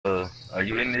Are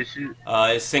you in this shit?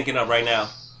 It's syncing up right now.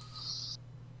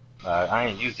 I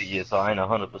ain't used it yet, so I ain't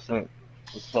 100%. What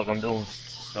the fuck I'm doing?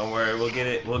 Don't worry, we'll get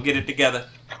it. We'll get it together.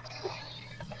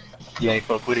 You ain't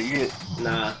fuck with it yet?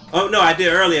 Nah. Oh no, I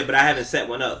did earlier, but I haven't set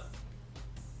one up.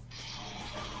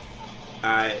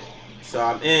 All right. So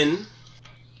I'm in.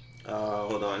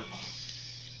 Hold on.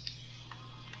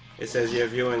 It says you're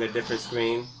viewing a different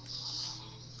screen.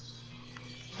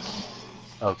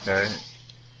 Okay.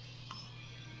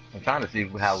 I'm trying to see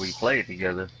how we play it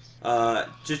together.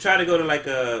 Just try to go to like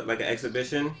an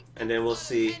exhibition, and then we'll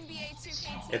see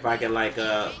if I can like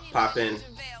pop in.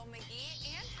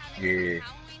 Yeah.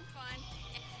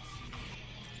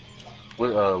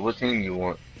 What team you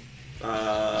want?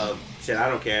 Shit, I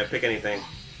don't care. Pick anything.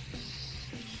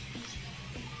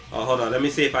 Oh, hold on. Let me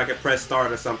see if I can press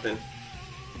start or something.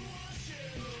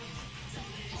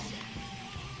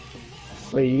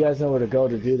 Wait, you guys know where to go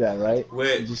to do that, right?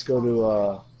 Where? You just go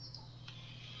to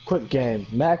quick game.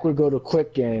 Mac would go to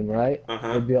quick game, right?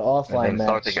 It'd be an offline and then match.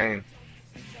 Start the game.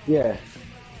 Yeah.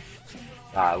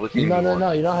 What team No, you no, want?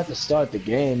 no. You don't have to start the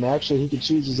game. Actually, he can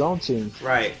choose his own team.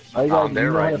 Right. I'm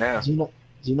there right now. Do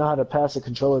you know how to pass the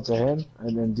controller to him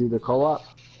and then do the co-op?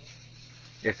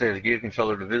 It says give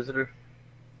controller to visitor.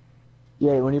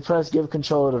 Yeah, when you press give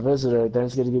controller to visitor, then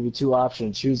it's going to give you two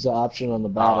options. Choose the option on the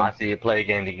bottom. Oh, I see it. Play a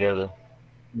game together.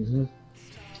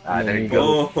 Alright, there you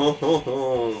go.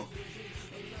 go.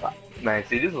 Man,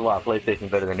 see, this is why PlayStation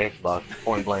better than Xbox.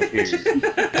 Point blank period.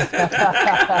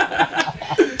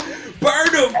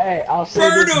 Burn him! Hey, I'll say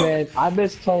this, man. I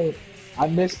miss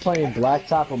playing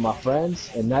Blacktop with my friends,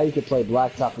 and now you can play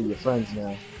Blacktop with your friends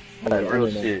now. Like,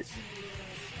 real shit.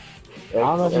 I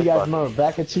don't know if you guys remember,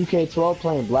 back in 2K12,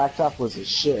 playing Blacktop was a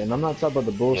shit, and I'm not talking about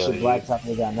the bullshit Blacktop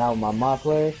we got now with my mod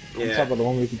player. I'm talking about the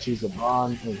one where you can choose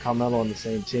LeBron and Carmelo on the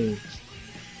same team.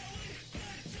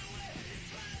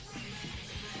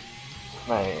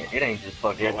 Man, it ain't just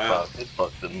fuck Xbox. Wow. It's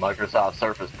fuck the Microsoft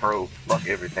Surface Pro. Fuck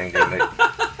everything they make.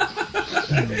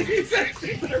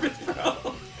 Exactly, Surface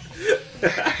Pro.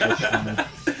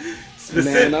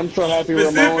 Man, I'm so happy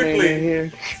Ramon ain't in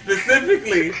here.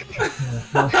 Specifically.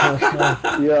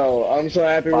 Yo, I'm so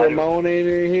happy Ramon ain't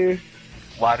in here.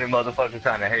 Why them motherfuckers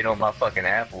trying to hate on my fucking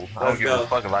Apple? I don't give a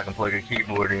fuck if I can plug a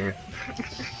keyboard in.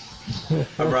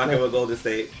 I'm rocking with Golden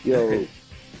State. Yo.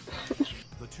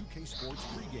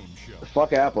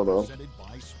 Fuck Apple though.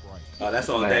 Oh, that's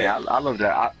all man, day. I love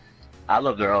that. I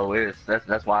love their OS.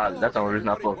 That's why. That's the only reason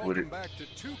I fuck with it.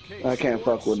 I can't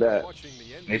fuck with that.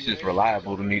 It's just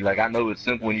reliable to me. Like I know it's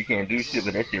simple and you can't do shit,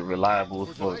 but that shit reliable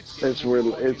as fuck. It's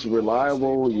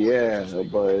reliable, yeah,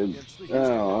 but I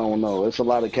don't know. It's a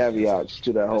lot of caveats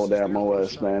to that whole damn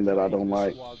OS, man, that I don't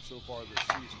like.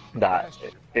 Nah,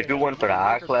 if it wasn't for the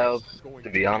iCloud, to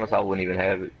be honest, I wouldn't even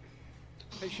have it.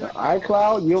 The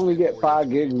iCloud, you only get 5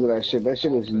 gigs of that shit. That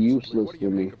shit is useless to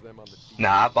me.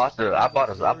 Nah, I bought the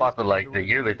like the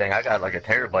yearly thing. I got like a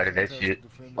terabyte of that shit.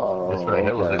 Oh, okay.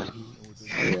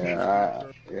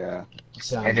 Yeah.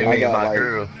 And then me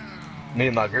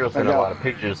and my girl sent a lot of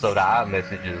pictures, so the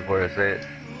iMessage is where it's at.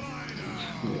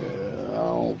 Yeah, I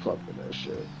don't fuck with that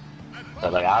shit. So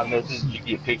like iMessage, you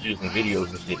get pictures and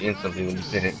videos and shit instantly when you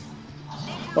send it.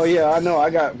 Oh yeah, I know. I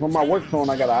got from my work phone.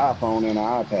 I got an iPhone and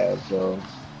an iPad, so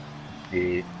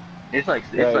yeah, it's like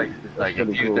a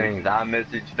few things.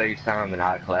 iMessage, FaceTime, and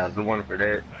iCloud. The one for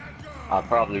that, I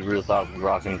probably real talk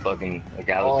rocking fucking a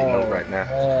Galaxy Note right now.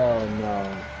 Hell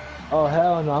no! Oh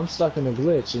hell no! I'm stuck in a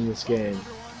glitch in this game.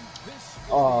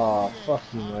 Oh fuck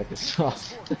you,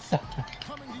 Microsoft.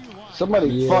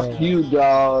 Somebody fuck you,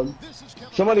 dog.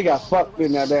 Somebody got fucked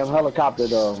in that damn helicopter,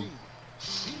 though.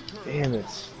 Damn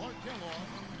it.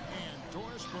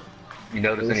 You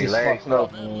notice any lags? No.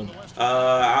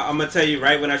 I'm gonna tell you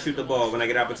right when I shoot the ball, when I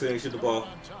get an opportunity to shoot the ball,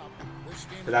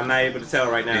 but I'm not able to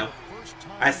tell right now.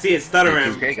 I see it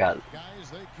stuttering. Okay, got it.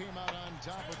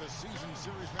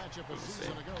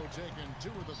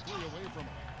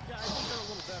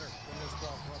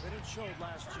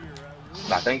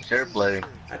 I think Shareplay.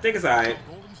 I think it's alright.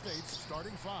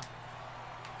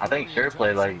 I think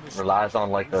Shareplay like relies on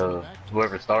like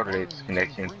whoever started its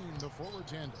connection.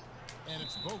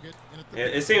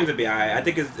 It seems to be alright. I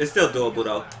think it's still doable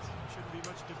though.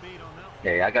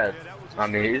 Yeah, I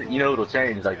mean, you know, it'll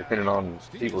change like depending on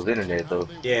people's internet though.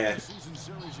 Yeah.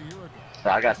 So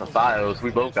I got some files. We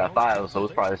both got files, so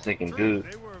it's probably syncing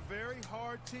good.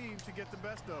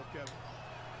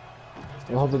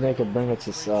 I'm hoping they could bring it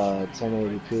to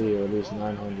 1080p or at least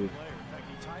 900.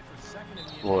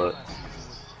 What?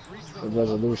 The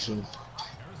resolution.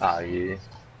 Ah, yeah.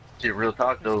 Shit, real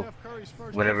talk though.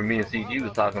 Whenever me and CG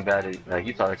was talking about it, like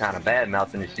he started kind of bad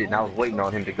mouthing the shit, and I was waiting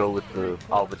on him to go with the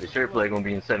with the Shareplay gonna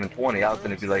be in 720. I was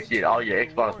gonna be like, shit, all your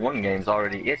Xbox One games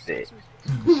already at that.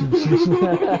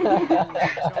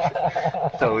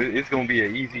 So it's gonna be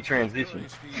an easy transition.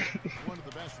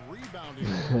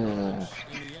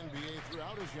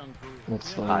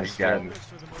 That's funny. You got me.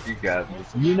 You got me.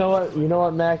 You know what? You know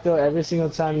what, Mac? Though every single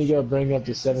time you go bring up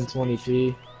the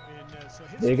 720p,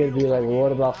 they're gonna be like, "Well,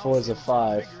 what about Forza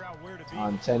 5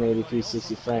 on 1080p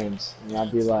 60 frames?" And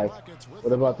I'd be like,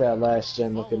 "What about that last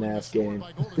gen looking ass game?"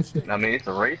 I mean, it's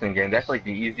a racing game. That's like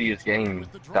the easiest game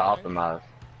to optimize.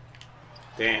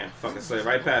 Damn, fucking slid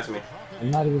right past me.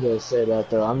 I'm not even gonna say that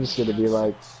though. I'm just gonna be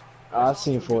like, I've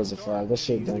seen Forza 5. That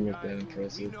shit done your thing,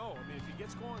 impressive.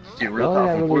 Shit, real talk,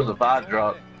 when Forza 5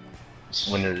 dropped,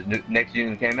 when the next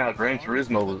gen came out, Gran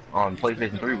Turismo was, on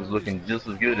PlayStation 3 was looking just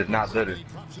as good, if not better.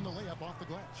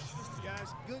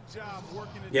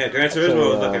 Yeah, Gran Turismo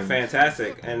was looking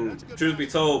fantastic. And truth be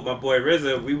told, my boy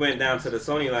RZA, we went down to the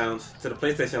Sony lounge, to the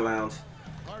PlayStation lounge,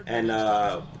 and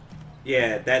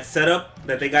yeah, that setup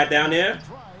that they got down there,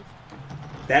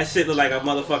 that shit looked like a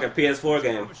motherfucking PS4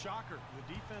 game.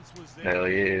 Hell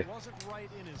yeah.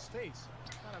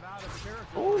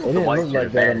 It didn't look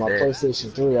like that on my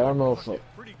PlayStation 3. I don't know if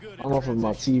it's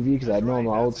my TV, because I know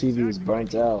my old TV was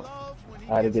burnt out.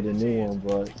 I had to get a new one,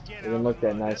 but it didn't look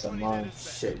that nice on mine.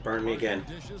 Shit, burned me again.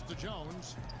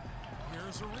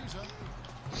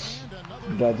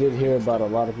 But I did hear about a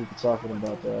lot of people talking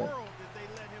about that.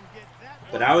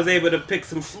 But I was able to pick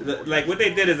some, like what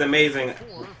they did is amazing,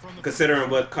 considering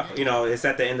what, you know, it's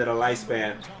at the end of the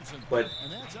lifespan. But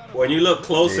when you look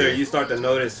closer, you start to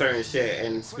notice certain shit,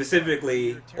 and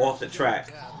specifically off the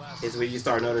track is where you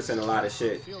start noticing a lot of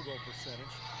shit.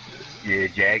 Yeah,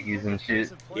 jaggies and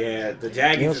shit. Yeah, the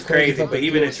jaggies is crazy, but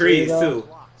even the trees too.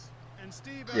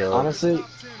 Yeah. Honestly,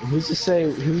 who's to say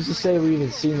we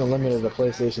even seen the limit of the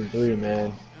PlayStation 3,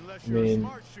 man? I mean,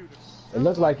 it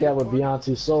looked like that with Beyond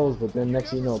Two Souls, but then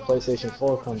next thing you know, PlayStation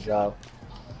 4 comes out.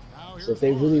 So if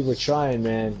they really were trying,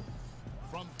 man,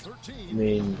 I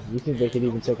mean, you think they could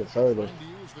even take it further?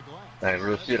 Like,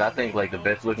 real shit, I think like the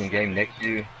best looking game next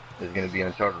year is gonna be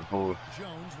Uncharted 4.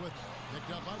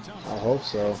 I hope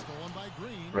so.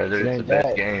 Whether it's the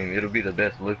best game, it'll be the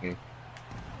best looking.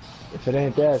 If it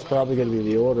ain't that, it's probably gonna be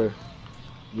The Order.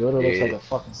 The Order looks like a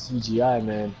fucking CGI,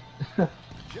 man. I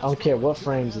don't care what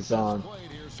frames it's on.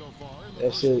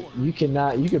 That shit, you can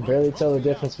barely tell the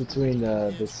difference between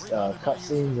the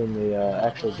cutscenes and the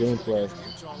actual gameplay.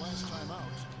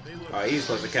 Oh, he's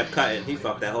supposed to kept cutting. He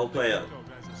fucked that whole play up.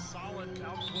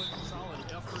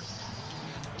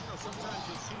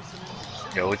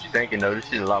 Yo, what you thinking though? This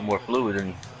shit a lot more fluid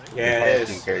than it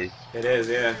is. It is,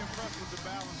 yeah.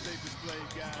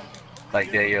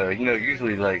 Like they, you know,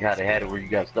 usually like how they had it where you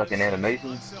got stuck in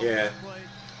animations. Yeah.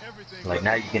 Like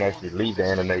now you can actually leave the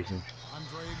animation.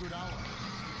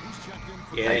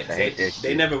 Yeah,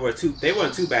 they never were they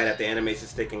weren't too bad at the animation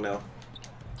sticking though.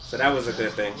 So that was a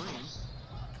good thing.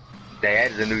 They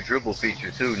added a new dribble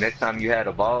feature too. Next time you had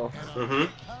a ball,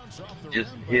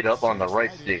 just hit up on the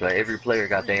right stick. Like every player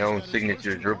got their own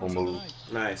signature dribble move.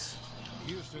 Nice.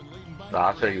 So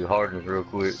I'll show you Harden's real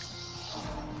quick.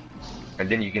 And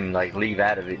then you can like leave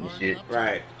out of it and shit.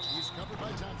 Right.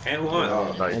 And one.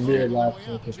 NBA Live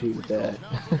can't compete with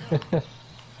that.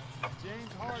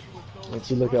 Once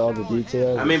you look at all the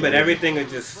details. I mean, but everything is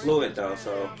just fluid though,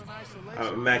 so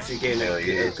I'm actually getting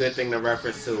a good thing to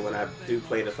reference to when I do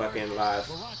play the fucking live.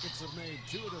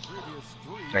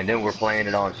 And then we're playing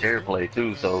it on Shareplay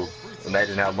too, so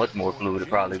imagine how much more fluid it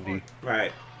probably be.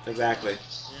 Right. Exactly.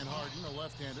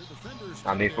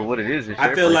 I mean, for what it is,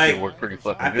 I feel like work pretty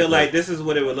fucking I feel like this is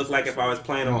what it would look like if I was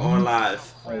playing on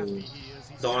live.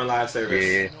 The on live service.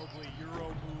 Yeah.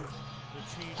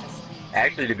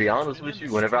 Actually, to be honest with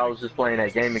you, whenever I was just playing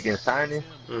that game against Tiny,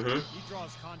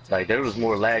 like there was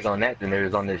more lag on that than there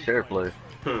is on this Shareplay.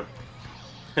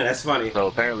 That's funny. So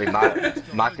apparently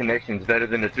my connection's better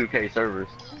than the 2K servers.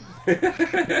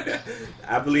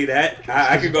 I believe that.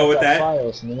 I could go with that.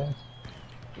 Files, man.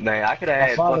 Man, I could have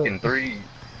had fucking 3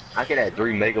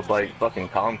 megabyte fucking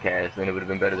Comcast and it would have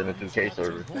been better than the 2K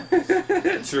server.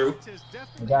 True.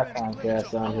 I got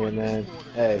Comcast on here, man.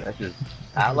 Hey. That's just,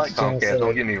 I like Comcast,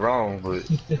 don't get me wrong, but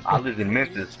I lived in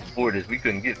Memphis before this. We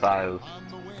couldn't get files.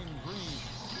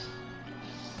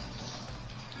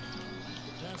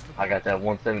 I got that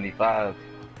 175.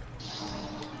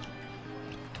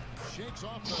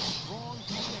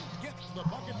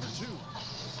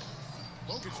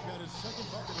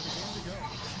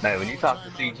 Man, when you talk to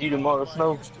CG tomorrow,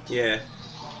 Snow, yeah,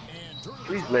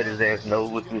 Please let his ass know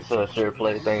what this share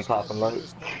play thing popping like.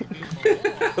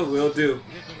 Will do.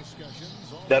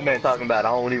 That man talking about I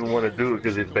don't even want to do it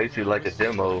because it's basically like a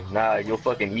demo. Nah, your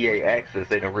fucking EA Access,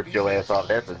 they done ripped your ass off.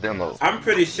 That's a demo. I'm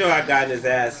pretty sure I got in his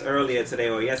ass earlier today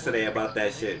or yesterday about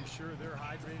that shit.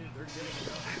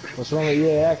 What's wrong with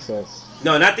EA Access?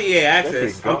 No, not the EA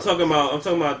Access. I'm talking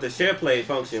about the share play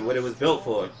function, what it was built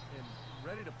for.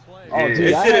 Oh, dude,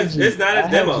 it's not a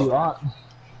demo.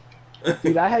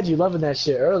 Dude, I had you loving that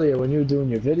shit earlier when you were doing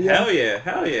your video. Hell yeah,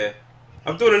 hell yeah.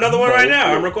 I'm doing another one right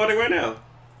now. I'm recording right now.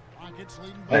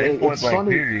 Hey, point blank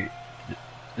period.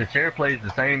 The share play is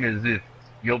the same as if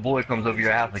your boy comes over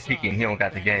your house to kick it and he don't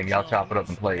got the game. Y'all chop it up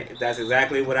and play it. That's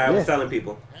exactly what I was telling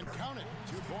people.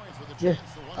 Yeah,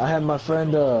 I had my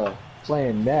friend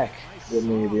playing Knack with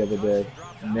me the other day.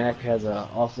 Knack has an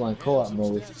offline co-op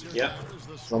mode. Yep.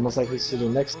 It's almost like he's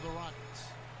sitting next.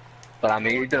 But I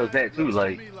mean, it does that too.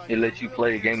 Like, it lets you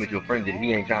play a game with your friend that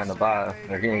he ain't trying to buy,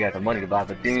 or he ain't got the money to buy.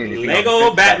 But then, if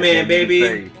Lego Batman,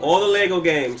 baby, all the Lego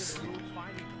games.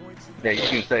 Yeah, you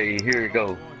can say, here you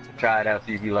go, try it out,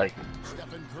 see if you like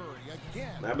it.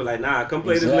 I'd be like, nah, come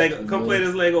play this Lego, come play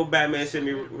this Lego Batman shit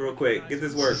me real quick. Get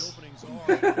this work.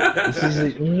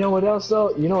 You know what else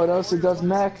though? You know what else it does,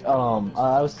 Mac?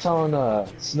 I was telling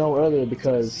Snow earlier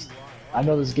because I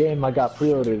know this game I got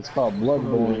pre-ordered. It's called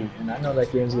Bloodborne, and I know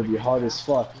that game's gonna be hard as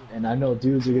fuck. And I know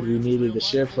dudes are gonna be needed to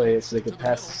share play it so they can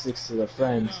pass the 6 to their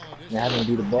friends and have them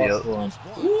be the boss for them.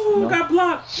 Ooh, you know? Got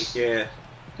blocked. Yeah.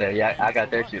 Yeah, I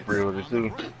got that shit pre-ordered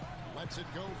too.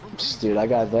 Dude, I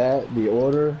got that, the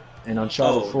order, and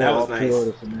Uncharted 4 all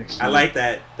pre-ordered for next year. I like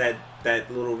that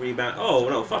little rebound. Oh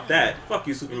no, fuck that. Fuck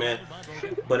you, Superman.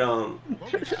 But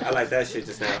I like that shit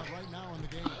just now.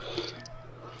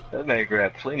 That man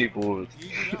grabbed plenty boards.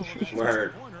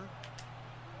 Word.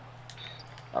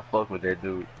 I fuck with that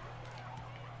dude.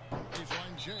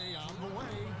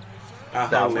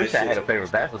 I wish I had a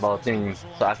favorite basketball team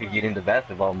so I could get into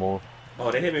basketball more. Oh,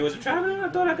 they hit me with the traveling? I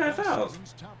thought I got fouled.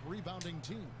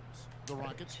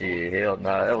 Yeah, hell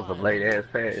nah, that was a late ass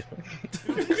pass.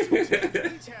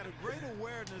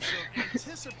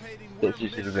 That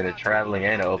shit should have been a traveling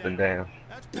and an up and down.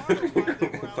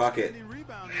 Fuck it.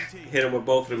 Hit him with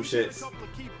both of them shits.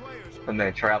 And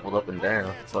then traveled up and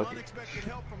down. Fuck it.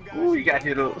 Ooh, you got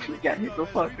hit up. You got hit the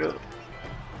fuck up.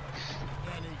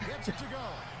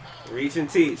 Reach and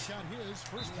teach.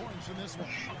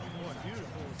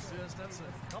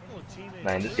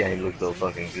 Man, this game looks so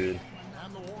fucking good.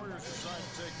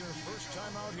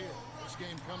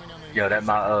 Yo,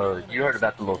 you heard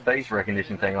about the little face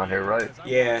recognition thing on here, right?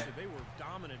 Yeah.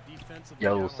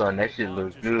 Yo, son, that shit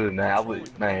looks good,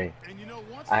 man.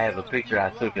 I have a picture I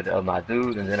took of my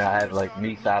dude, and then I have like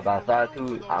me side by side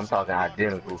to it. I'm talking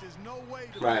identical.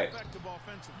 Right.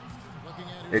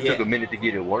 It took a minute to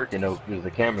get it working though, because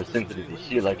the camera's sensitive as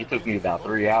shit. Like, it took me about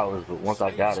 3 hours, but once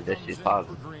I got it, that shit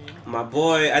positive. My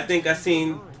boy, I think I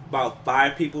seen about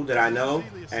 5 people that I know,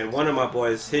 and one of my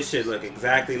boys, his shit look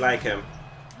exactly like him.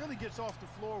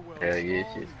 Hell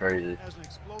yeah, shit's crazy.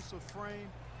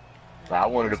 But I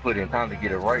wanted to put in time to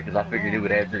get it right, because I figured it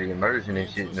would add to the immersion and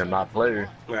shit in my player.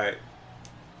 Right.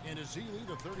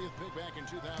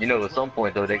 You know, at some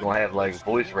point though, they're gonna have like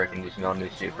voice recognition on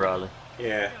this shit, probably.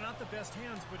 Yeah.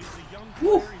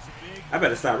 Woo. I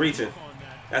better stop reaching.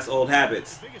 That's old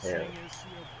habits. Yeah.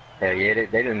 Hell yeah, they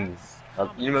didn't.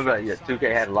 You remember, yeah,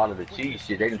 2K had a lot of the cheese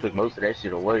shit. They didn't took most of that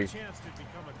shit away.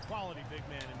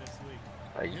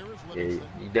 Yeah, you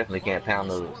definitely can't pound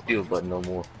the steal button no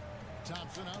more.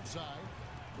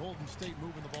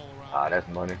 Ah, that's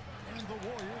money.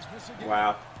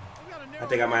 Wow. I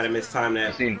think I might have mistimed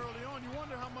that.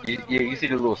 You see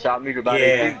the little shot meter by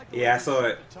that? Yeah, I saw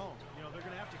it.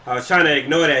 I was trying to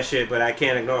ignore that shit, but I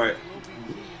can't ignore it.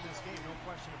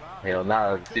 Hell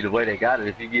nah, see the way they got it,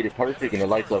 if you get it perfect and it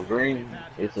lights up green,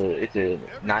 it's a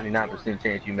 99%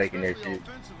 chance you making that shit.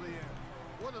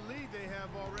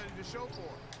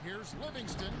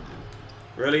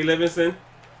 Really, Livingston?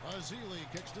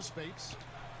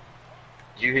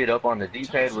 You hit up on the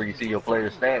D-pad where you see your player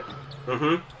stats.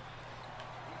 Mm-hmm.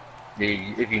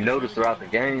 Yeah, if you notice throughout the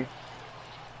game,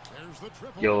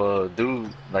 your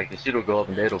dude, like the shit will go up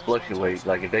and it'll fluctuate.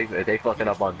 Like if they fucking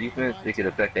up on defense, it could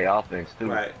affect their offense too.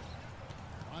 Right.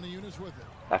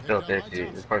 I felt that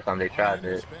shit the first time they tried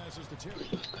that.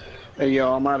 Hey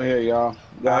yo, I'm out of here, y'all.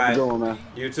 Y'all have a good one, man.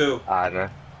 You too. Alright, man.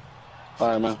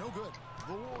 Alright, man.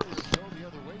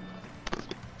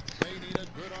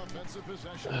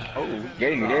 Oh, he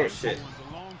gave me that shit.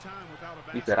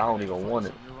 He said I don't even want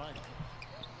it.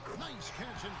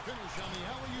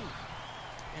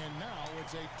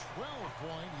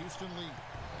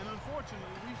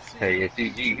 Hey,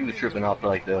 he was tripping off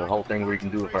like the whole thing where you can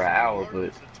do it for an hour,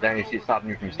 but that ain't shit stopping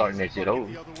you from starting that shit over.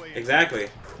 Exactly.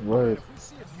 Word.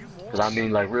 Cause I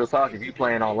mean, like real talk, if you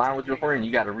playing online with your friend,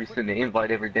 you gotta resend the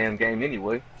invite every damn game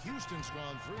anyway.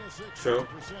 True.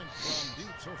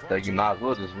 So you might as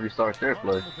well just restart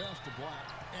Shareplay.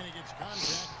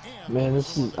 Man,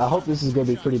 I hope this is gonna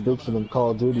be pretty big for them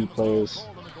Call of Duty players,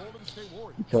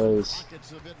 because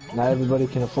not everybody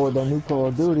can afford that new Call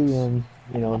of Duty and,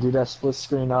 you know, do that split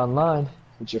screen online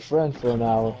with your friend for an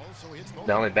hour.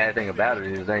 The only bad thing about it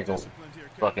is they ain't gonna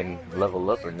fucking level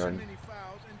up or nothing.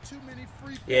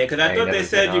 Yeah, because I thought they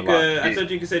said you could. I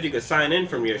thought you said you could sign in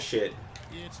from your shit.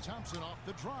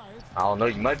 I don't know.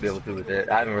 You might be able to with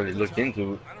that. I haven't really looked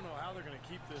into it.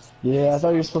 Yeah, I thought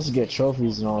you were supposed to get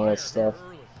trophies and all that stuff,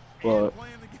 but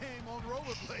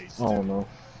I don't know.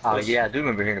 Oh yeah, I do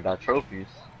remember hearing about trophies.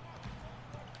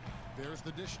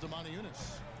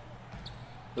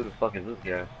 Who the fuck is this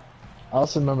guy? I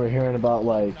also remember hearing about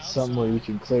like something where you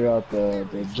can clear out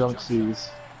the junk seeds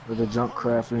or the junk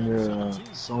crap in your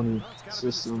Sony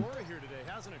system.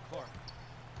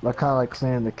 Like kind of like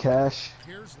clearing the cache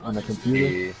on the computer.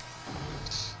 Yeah.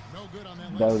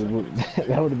 That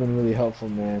would have been really helpful,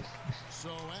 man.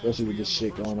 Especially with this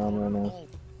shit going on right now.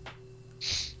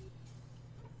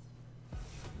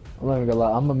 I'm not even gonna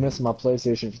lie, I'm gonna miss my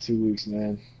PlayStation for 2 weeks,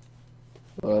 man.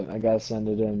 But I gotta send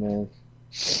it in, man.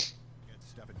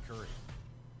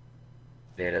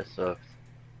 Yeah, that sucks.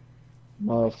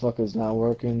 Motherfucker's not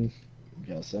working.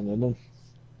 Gotta send it in.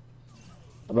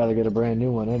 I'd rather get a brand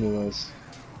new one anyways.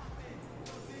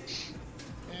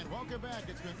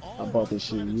 I bought this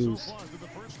shit used.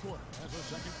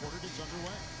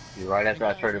 Right after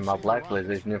I traded my black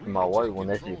PlayStation in for my white one,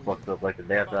 that shit fucked up like the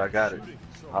day after I got it.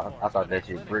 I thought that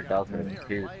shit bricked. I was gonna be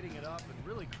pissed.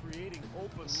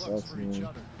 Sucks, man.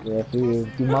 Yeah,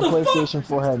 dude, my PlayStation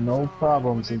 4 had no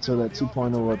problems until that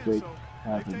 2.0 update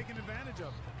happened.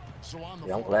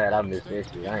 Yeah, I'm glad I missed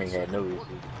that shit. I ain't had no issues.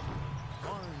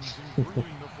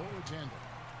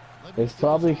 It's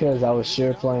probably because I was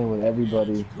share playing with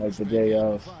everybody like the day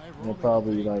of. And it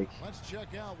probably like,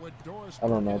 I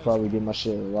don't know, probably give my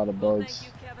shit a lot of bugs.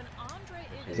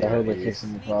 Cause I heard they're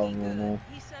fixing the problem right now.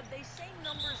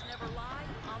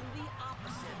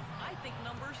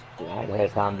 Yeah, I haven't had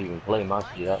time to even play my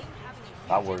shit.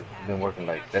 I've been working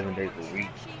like 7 days a week.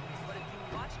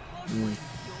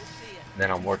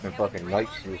 Then I'm working fucking night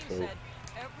shift, so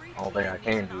all thing I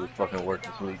can do is fucking work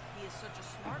and sleep.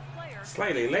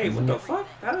 Slightly late. What the fuck?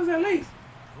 How is that late?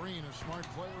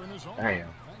 Damn.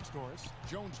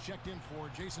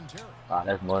 Ah,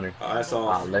 that's money. Oh, that's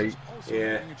all. Late.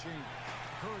 Yeah.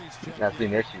 I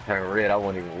seen that shit turn red. I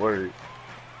wasn't even worried.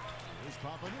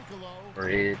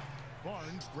 Red.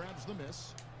 Barnes grabs the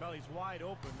miss. Well, he's wide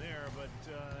open there, but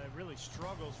really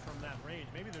struggles from that range.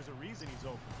 Maybe there's a reason he's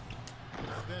open.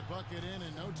 That bucket in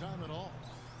no time at all.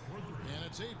 And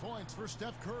it's 8 points for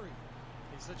Steph Curry.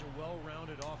 He's such a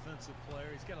well-rounded offensive player.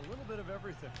 He's got a little bit of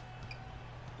everything.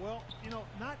 Well, you know,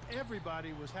 not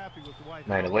everybody was happy with the White House.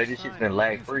 Man, the way this shit's been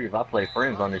lag free, if I play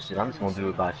friends on this shit, I'm just gonna do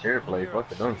it by Shareplay. Fuck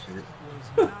the dumb shit.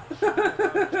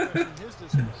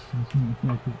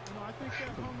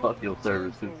 Fuck your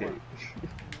service, 2K. It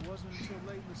wasn't until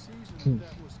late in the season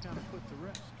that was kind of put to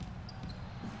rest.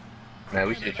 Man,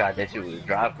 we should have tried that shit with the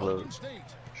drive club.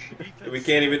 We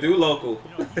can't even do local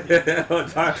on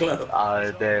Dark Club.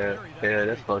 Damn. Yeah,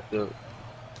 that's fucked up.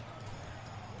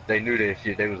 They knew that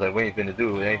shit. They was like, we ain't finna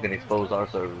do it. We ain't finna expose our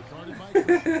servers.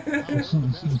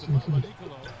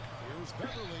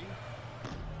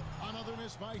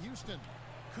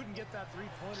 Couldn't get that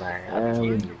three-pointer. Man, I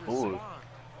be getting bored.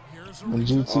 When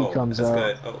GT comes out,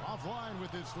 good.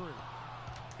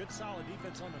 Good solid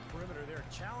defense on the perimeter there,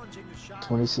 challenging the shot.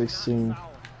 2016.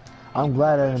 I'm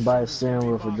glad I didn't buy a steering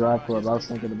wheel for Drive Club. I was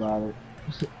thinking about it.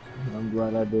 I'm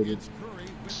glad I did it.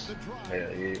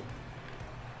 Hell yeah.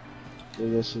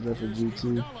 Did that shit up for GT.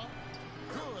 Good,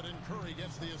 and Curry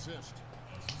gets the assist.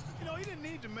 You know, he didn't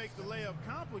need to make the layup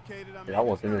complicated. Yeah, I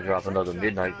want them to drop another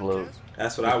Midnight Club.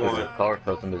 That's what I want. Car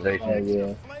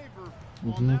customization.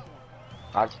 Oh yeah.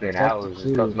 I'd spend hours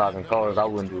just customizing cars. I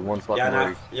wouldn't do one fucking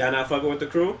race. Y'all not fucking with the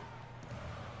crew?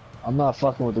 I'm not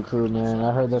fucking with the crew, man.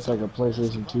 I heard that's like a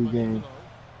PlayStation 2 game.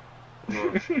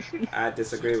 I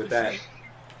disagree with that.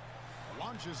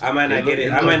 I might not get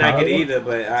it. I might not get it either,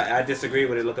 but I disagree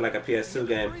with it looking like a PS2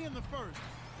 game.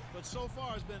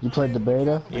 You played the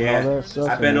beta? And Yeah, all that stuff,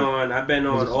 I've been on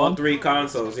all 3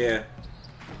 consoles. Yeah,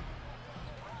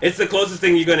 it's the closest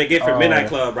thing you're gonna get from Midnight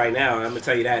Club right now. I'm gonna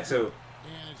tell you that too.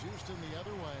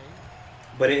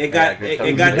 But it got the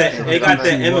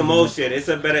MMO shit. It's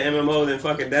a better MMO than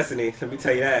fucking Destiny. Let me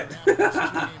tell you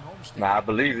that. Nah, I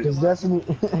believe it. Because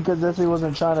Destiny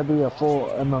wasn't trying to be a full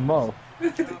MMO.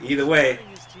 Either way,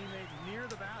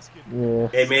 yeah,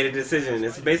 they made a decision.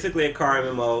 It's basically a car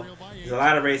MMO. There's a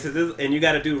lot of races, and you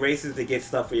got to do races to get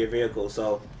stuff for your vehicle.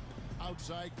 So,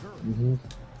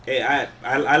 hey,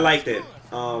 I liked it.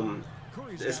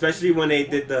 Especially when they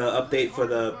did the update for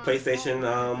the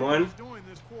PlayStation 1.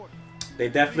 They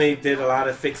definitely did a lot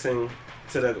of fixing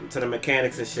to the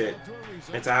mechanics and shit,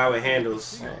 and to how it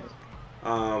handles.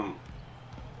 But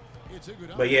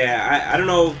yeah, I don't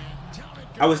know.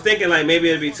 I was thinking like maybe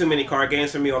it'd be too many car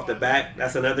games for me off the bat.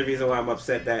 That's another reason why I'm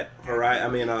upset that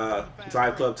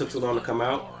Drive Club took too long to come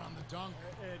out.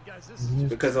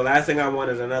 Because the last thing I want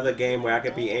is another game where I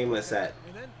could be aimless at.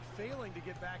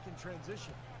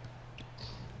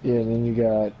 Yeah, then you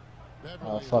got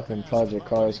fucking Project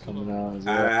Cars coming out as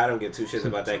well. I don't give two shits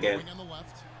about that game.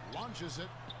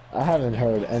 I haven't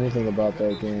heard anything about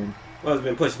that game. Well, it's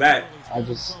been pushed back. I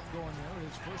just...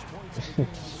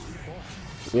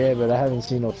 yeah, but I haven't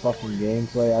seen no fucking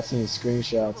gameplay. I've seen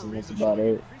screenshots and that's about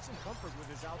it.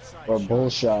 Or bull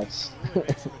shots. I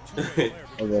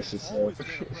guess you say.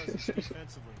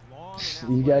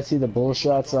 You guys see the bull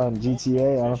shots on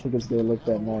GTA? I don't think it's gonna look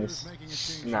that nice.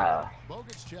 Nah.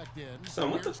 So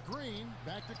what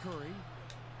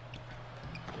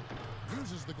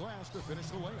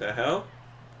the hell?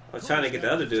 I was trying to get the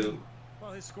other dude.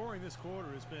 Well, his scoring this quarter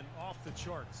has been off the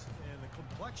charts, and the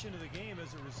complexion of the game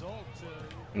as a result.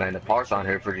 Man, the park's on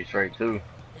here pretty straight too.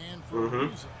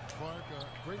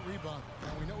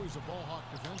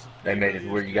 They made it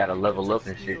where you gotta level up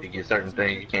and shit to get certain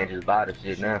things. You can't just buy the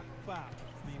shit now.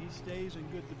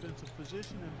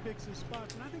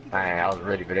 Man, I was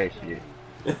ready for that shit.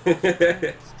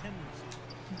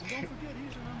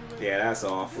 Yeah, that's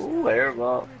off. Ooh,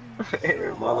 airball.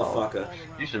 Motherfucker.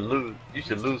 You should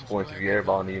lose points if you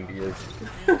airball in the NBA.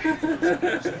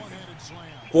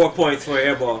 4 points for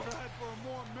airball.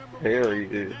 Hell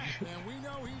yeah.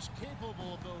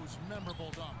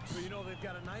 But you know they've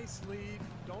got a nice lead.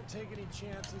 Don't take any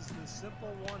chances. The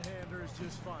simple one-hander is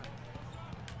just fine.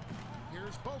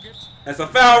 Here's Bogut. That's a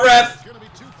foul, ref.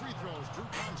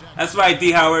 That's right,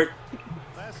 D. Howard.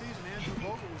 Last season, Andrew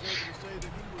Bogut was able to say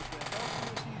that he was the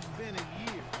healthiest he's been in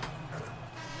years. And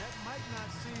that might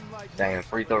not seem like damn,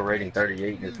 free throw rating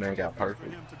 38. This man got perfect.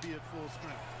 for him to be at full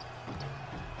strength.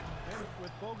 And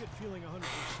with Bogut feeling 100%,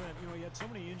 you know, he had so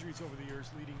many injuries over the years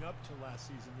leading up to last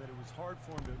season that it was hard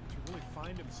for him to really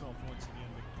find himself once again.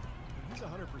 But when he's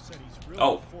 100%, he's really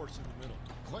a force in the middle.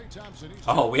 Klay Thompson,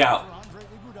 oh, we out.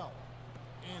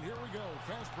 And here we go.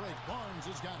 Fast break. Barnes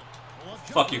has got it.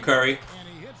 Fuck you, Curry. And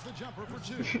he hits the jumper for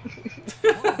 2.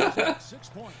 6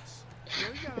 points.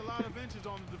 Yeah, he got a lot of inches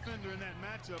on the defender in that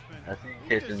matchup, and I see you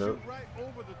catching up. right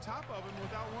over the top of him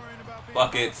without worrying about being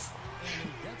Buckets. and he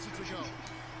gets it to go.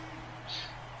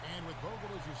 And with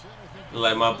Bogut, as you said, I think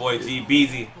Like my boy G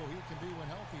Beezy. he can be when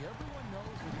healthy. Everyone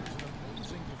knows that he's an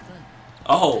amazing defender.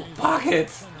 Oh,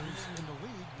 pockets. In the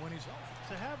league when he's healthy.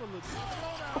 To have a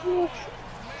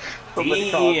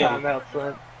Somebody call timeout, son.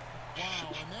 Wow,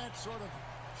 and that sort of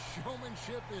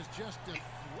showmanship is just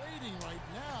deflating right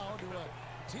now to a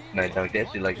team. Man, dunk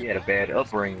that shit like he had a bad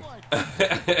upbringing.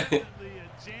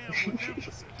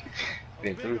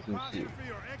 Been through some shit.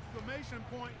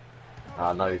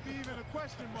 I know.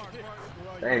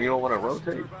 Damn, you don't want to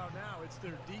rotate?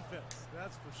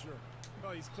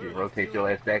 You rotate your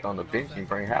ass back on the bench and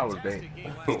bring Howard back.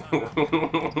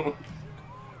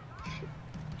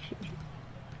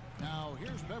 Now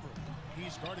here's Beverly. He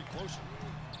started closer.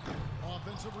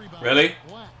 Offensive rebound. Really?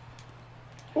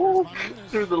 Ooh,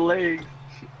 through the leg.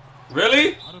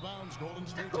 Really? Out of bounds, Golden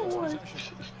State takes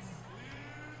possession.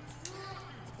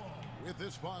 With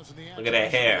this pause in the Look at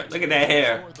that hair. Look at that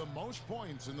hair. scored the most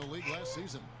points in the league last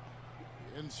season.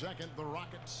 In second, the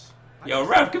Rockets. Yo,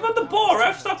 ref, give up the ball,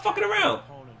 ref. Stop fucking around.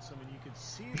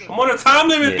 I'm on a time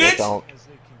limit, Yeah, bitch.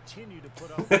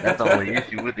 That's the only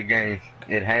issue with the game.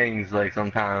 It hangs like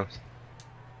sometimes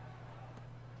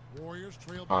Warriors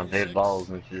trail on by dead 6. balls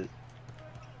and shit.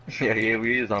 Yeah,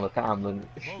 we is on a time limit.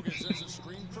 Bogut sends a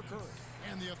screen for Curry.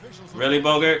 And the officials Really,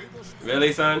 Bogert?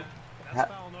 Really, son?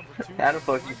 How the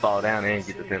fuck you fall down and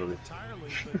get the penalty?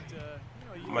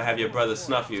 I'm gonna have your brother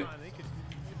snuff you.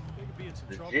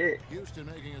 Legit. Houston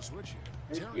making a switch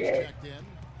here. Terry's Yeah. checked in.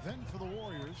 Then for the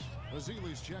Warriors,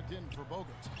 Bazili's checked in for Bogut.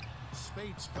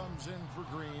 Spates comes in for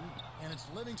Green, and it's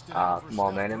Livingston. Ah, for come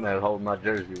on, Steph man. That Curry. man holding my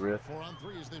jersey, real. 4 on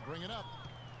 3 as they bring it up.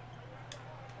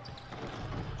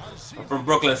 I'm from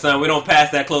Brooklyn, son. We don't pass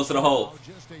that close to the hole.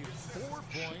 Just a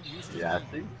 4-point Houston Yeah, I lead.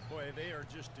 see. Boy, they are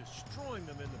just destroying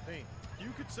them in the paint.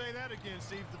 You could say that again,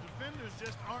 Steve. The defenders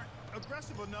just aren't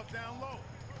aggressive enough down low.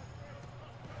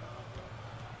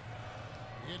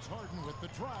 It's Harden with the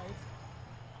drive.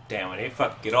 Damn, when they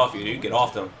fucking get off you get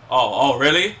off them. Oh,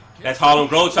 really? That's Harlem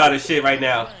Globetrotter shit right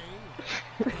now.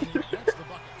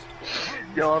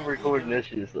 Yo, I'm recording this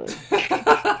shit, son.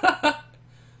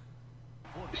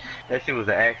 That shit was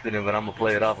an accident, but I'm gonna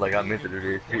play it off like I meant to do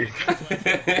this shit.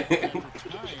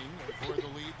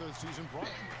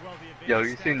 Yo,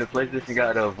 you seen the PlayStation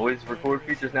got voice record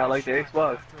features now like the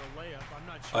Xbox?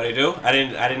 Oh, they do? I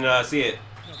didn't see it.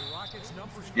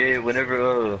 Yeah,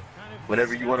 whenever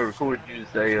you want to record, you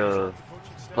just say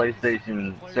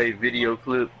PlayStation save video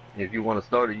clip. If you want to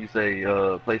start it, you say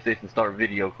PlayStation start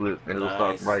video clip, and it'll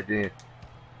start right then.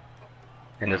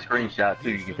 And the screenshot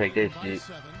too, you can take that shit.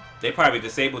 They probably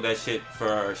disabled that shit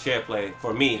for Shareplay.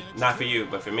 For me, not for you,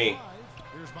 but for me.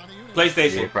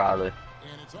 PlayStation. Yeah, probably.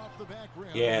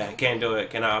 Yeah, can't do it.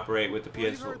 Cannot operate with the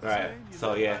PS4. Right.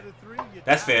 So yeah,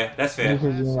 that's fair. That's fair.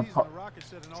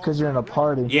 Because you're in a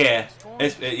party. Yeah,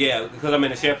 yeah, because I'm in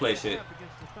the Shareplay shit.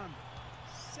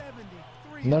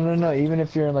 No. Even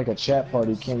if you're in like a chat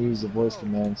party, you can't use the voice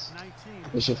commands.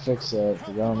 They should fix that.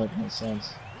 That don't make any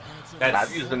sense.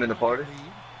 I've used them in the party.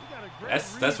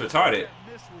 That's retarded.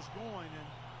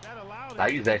 I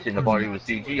use that shit in the party with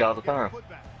CG all the time.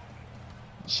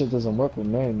 Shit doesn't work with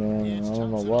me, man. I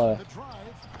don't know why.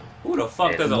 Who the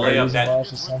fuck doesn't lay up that?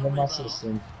 My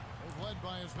system.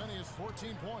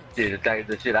 Yeah,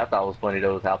 the shit I thought was funny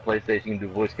though is how PlayStation can do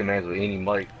voice commands with any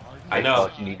mic. I know.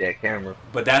 You need that camera.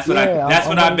 But that's what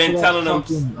I've been telling them.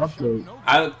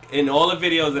 In all the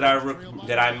videos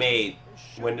that I made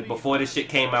before this shit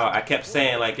came out, I kept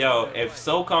saying like, yo, if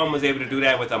SOCOM was able to do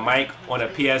that with a mic on a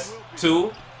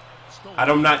PS2,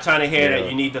 I'm not trying to hear that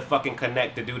you need to fucking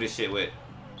connect to do this shit with.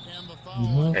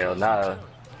 Hell nah.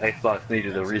 Xbox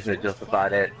needed a reason to justify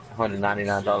that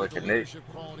 $199 connect.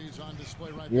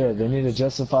 Yeah, they need to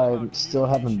justify still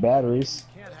having batteries.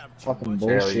 Fucking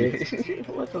bullshit.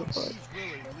 What the fuck?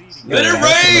 Let it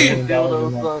rain!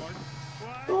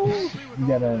 You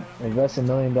gotta invest $1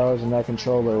 million in that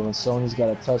controller when Sony's got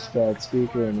a touchpad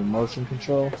speaker and a motion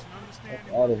control.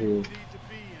 Get out of here.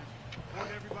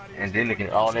 And then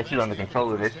all that shit on the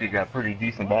controller, that shit got pretty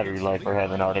decent battery life for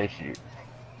having all that shit.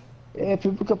 Yeah,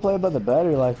 people could play by the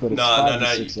battery life, but it's 5 to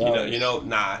 6 hours.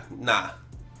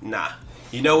 Nah.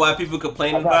 You know why people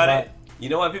complain about it? You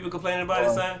know why people complain about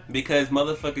it, son? Because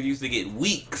motherfuckers used to get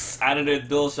weeks out of their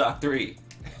DualShock 3.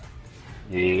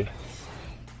 Yeah.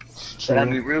 But I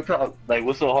mean, real talk, like,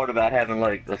 what's so hard about having,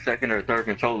 like, a second or third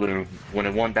controller when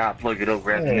in one die, plug it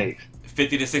over at the next? $50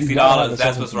 to $60,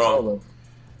 that's what's wrong.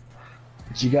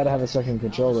 But you gotta have a second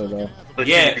controller, though. But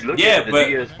yeah, but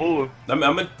PS4.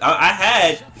 I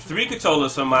had 3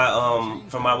 controllers from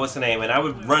my what's the name, and I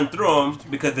would run through them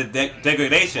because the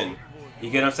degradation. You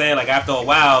get what I'm saying? Like after a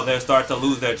while, they'll start to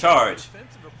lose their charge.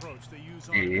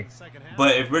 Yeah.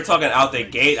 But if we're talking out the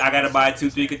gate, I gotta buy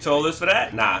 2-3 controllers for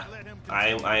that. Nah, I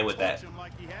ain't with that.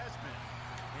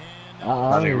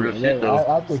 Out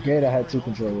the gate, I had 2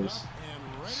 controllers.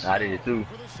 I did too.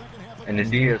 And the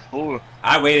DS4.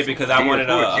 I waited because I wanted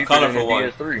a colorful one.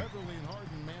 DS3.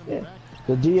 Yeah.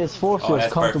 The DS4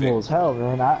 feels comfortable as hell,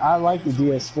 man. I like the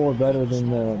DS4 better than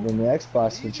the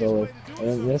Xbox controller.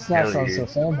 And that's not some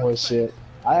fanboy shit.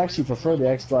 I actually prefer the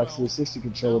Xbox 360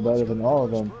 controller better than all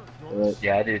of them. But,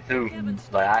 yeah, I did too.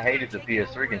 Like I hated the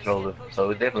PS3 controller,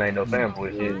 so it definitely ain't no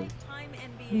fanboy shit.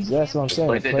 That's what I'm saying.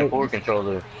 The PlayStation 4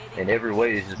 controller in every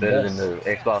way is just better than the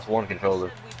Xbox One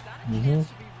controller. The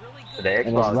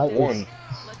Xbox One,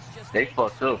 they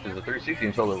fucked up because the 360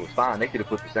 controller was fine. They could have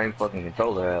put the same fucking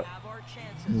controller out.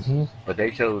 But they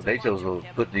chose to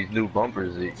put these new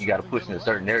bumpers that you got to push in a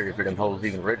certain area for them holes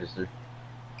even register.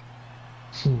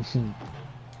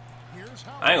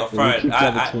 I ain't gonna front.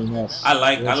 I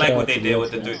like what they did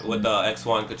with the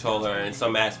X1 controller in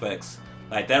some aspects.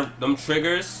 Like them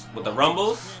triggers with the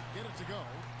rumbles,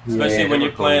 especially when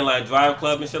you're playing like Drive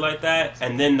Club and shit like that.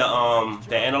 And then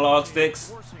the analog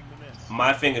sticks.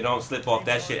 My finger don't slip off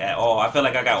that shit at all. I feel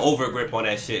like I got over grip on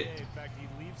that shit.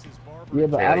 Yeah,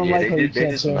 but I don't like how you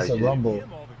can't change the rumble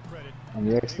on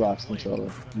the Xbox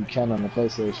controller. You can on the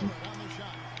PlayStation.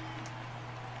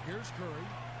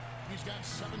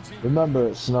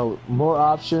 Remember, Snow, more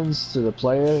options to the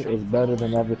player is better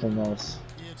than everything else.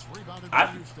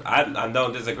 I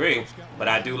don't disagree, but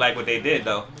I do like what they did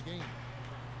though.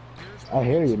 I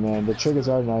hear you, man. The triggers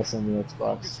are nice on the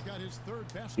Xbox.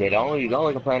 Yeah, the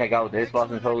only complaint I got with the Xbox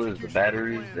controller is the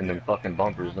batteries and them fucking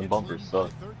bumpers. Them bumpers suck.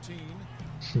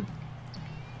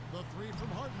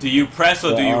 Do you press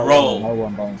or do you roll?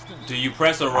 Do you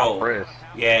press or roll? I press.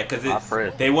 Yeah, because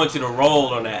they want you to roll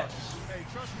on that.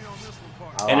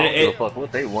 And I don't give a fuck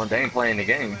what they want. They ain't playing the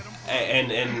game.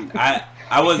 And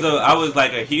I was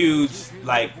like a huge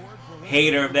like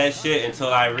hater of that shit until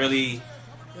I really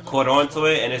caught on to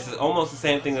it, and it's almost the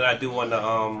same thing that I do on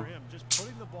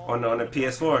the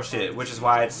PS4 shit, which is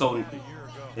why it's so.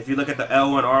 If you look at the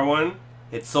L1 R1,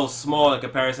 it's so small in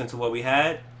comparison to what we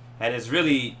had, and it's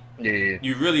really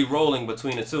you're really rolling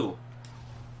between the two.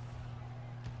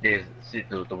 Yeah, see,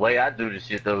 the way I do this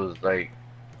shit though is like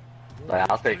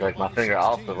I'll take like my finger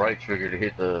off the right trigger to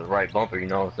hit the right bumper. You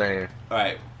know what I'm saying?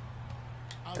 Right.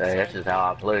 That's just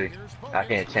how I play. I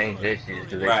can't change that shit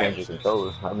because they change the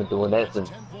controllers. I've been doing that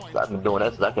since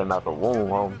I came out the womb,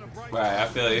 homie. Right, I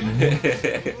feel you.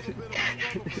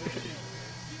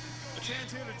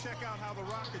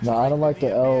 No, I don't like the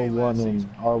L1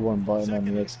 and R1 button on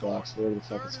the Xbox. Whatever the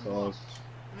fuck it's called.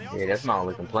 Yeah, that's my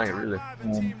only complaint, really.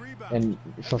 And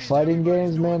for fighting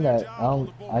games, man,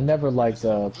 I never liked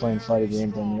playing fighting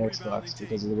games on the Xbox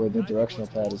because of the way the directional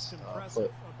pad is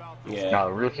put. Yeah. Now,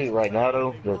 real shit right now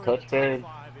though, the touchpad,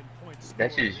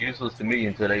 that shit is useless to me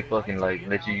until they fucking like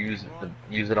let you use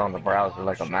it on the browser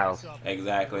like a mouse.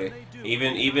 Exactly.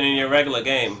 Even in your regular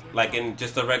game, like in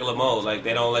just a regular mode, like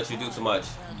they don't let you do too much.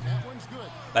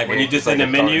 Like when you're just in the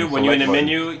menu, when you're in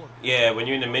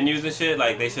the menus and shit,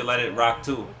 like they should let it rock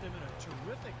too.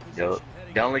 Yo,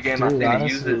 the only game I seen to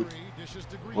use it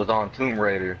was on Tomb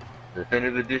Raider,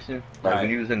 Definitive Edition. Like when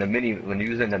you was in the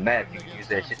map, you could use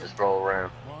that shit to scroll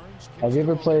around. Have you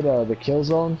ever played the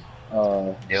Killzone?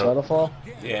 Shadowfall?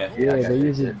 Yeah. Yeah, they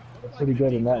use it pretty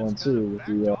good in that one too, with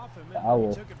the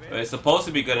owl. It's supposed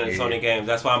to be good in the Sony games.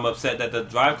 That's why I'm upset that the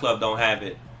Drive Club don't have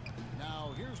it.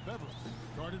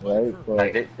 Right, but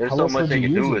like there's so much they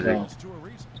can do with it.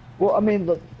 Well, I mean,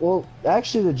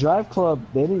 actually, the Drive Club,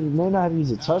 they may not have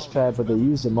used a touchpad, but they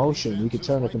used the motion. You could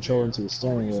turn the controller into a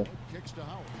steering wheel.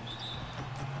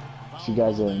 If you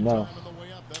guys didn't know.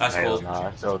 That's cool. Nah,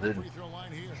 I still didn't.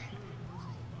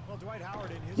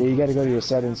 Yeah, you gotta go to your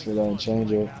settings for that and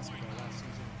change it.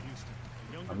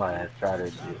 I might have to try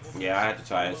that shit. Yeah, I had to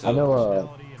try it. So. I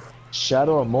know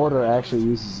Shadow of Mordor actually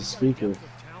uses a speaker.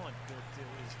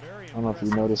 I don't know if you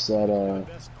noticed that,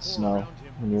 Snow.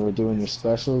 When you were doing your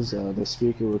specials, the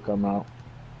speaker would come out.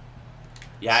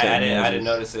 Yeah, I didn't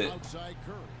notice it.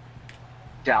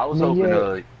 Yeah, I was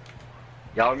hoping,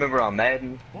 y'all remember on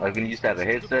Madden, like when you used to have a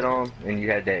headset on, and you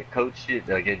had that coach shit,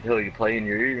 like it tell you play in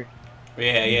your ear?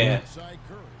 Yeah, yeah.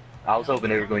 I was hoping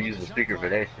they were going to use a speaker for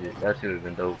that shit. That should have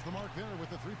been dope.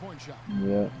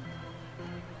 Yeah.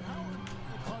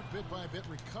 Bit by bit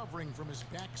recovering from his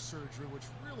back surgery, which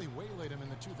really waylaid him in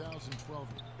the 2012.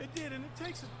 It did, and it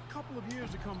takes a couple of years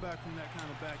to come back from that kind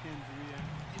of back injury. And,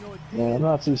 you know, Yeah, I'm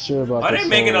not too sure about that. Are they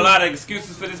making a lot of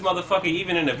excuses for this motherfucker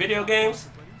even in the video games?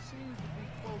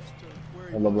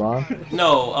 LeBron?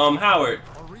 No, Howard.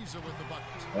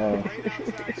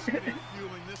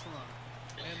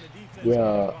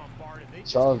 Yeah,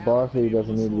 Charles Barkley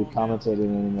doesn't need to be commentating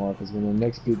anymore because when the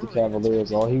Knicks beat the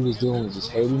Cavaliers, all he was doing was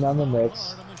just hating on the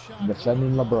Knicks and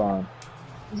defending LeBron.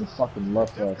 He's a fucking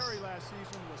love fest.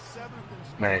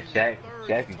 Man, Shaq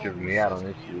is tripping me out on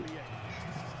this shit.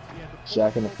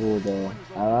 Shaq and the Fool, though.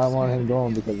 I don't want him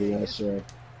going because of that shit.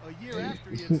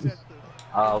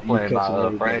 I was playing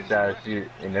my franchise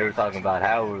shit, and they were talking about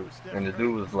Howard, and the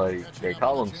dude was like, they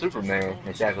call him Superman,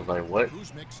 and Shaq was like, what?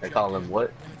 They call him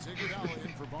what?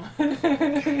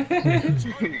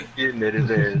 Getting at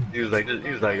his ass. He was like,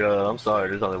 I'm sorry,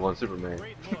 there's only one Superman.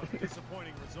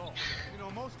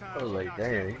 I was like,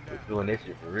 damn, he was doing that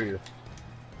shit for real.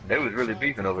 They was really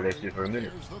beefing over that shit for a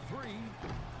minute.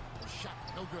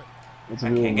 I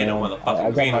can't get no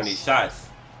motherfucking green on these shots.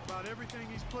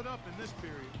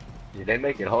 Yeah, they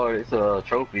make it hard. It's a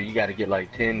trophy. You got to get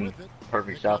like 10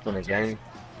 perfect shots in a game.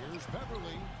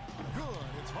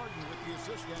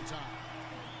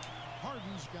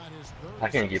 I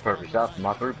can't get perfect shots in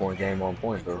my three-point game on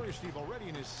point, though.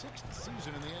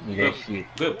 Yeah, shit.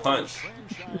 Good punch.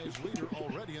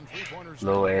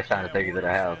 Little ass trying to take it to the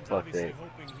house. Fuck that.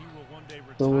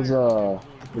 So was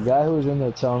the guy who was in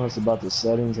there telling us about the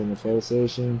settings on the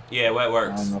PlayStation? Yeah, what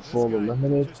works? On the full or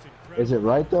limited. Is it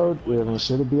right though?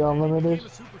 Should it be unlimited?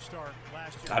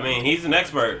 I mean, he's an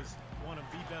expert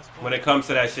when it comes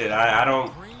to that shit. I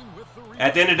don't.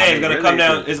 At the end of the day, it's gonna come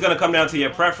down. It's gonna come down to your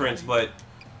preference, but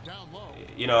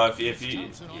you know, if you,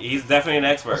 he's definitely an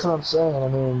expert. That's what I'm saying. I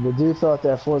mean, the dude thought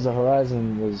that Forza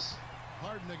Horizon was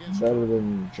better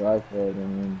than Drive Club. I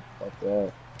mean, fuck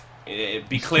that.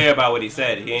 Be clear about what he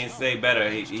said. He ain't say better.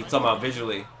 He's talking about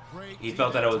visually. He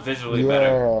felt that it was visually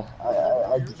better.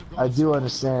 Yeah, I do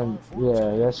understand.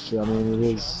 Yeah, that's true. I mean,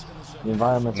 it is The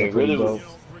environments I are mean, pretty dope.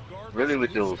 really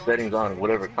with those settings on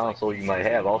whatever console you might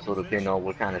have, also depending on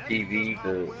what kind of TV,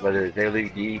 whether it's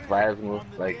LED, plasma,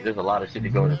 like there's a lot of shit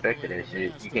that goes affect that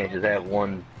shit. You can't just have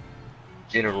one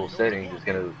general setting that's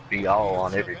gonna be all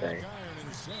on everything.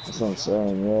 That's what I'm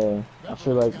saying, yeah. I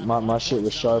feel like my shit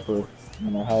was sharper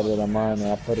when I had it on mine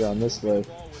and I put it on this way.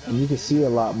 And you can see a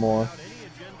lot more.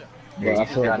 But Yeah, I you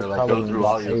just feel like gotta the like go coloring through got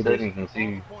all your faded. settings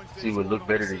and see what look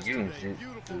better to you and shit.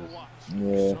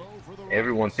 Yeah.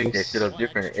 Everyone picked that shit up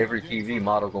different. Every TV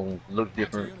model gonna look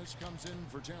different.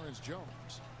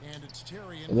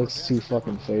 It looks too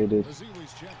fucking faded.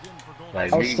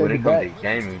 Like I'll me, take when it it comes to back.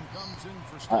 gaming,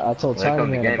 I told when it Tiny comes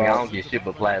to Man gaming, I about. don't get shit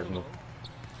but plasma.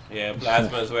 Yeah,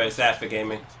 plasma is where it's at for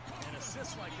gaming.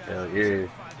 Hell yeah.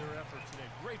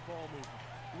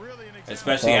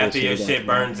 Especially after your shit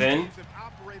burns in.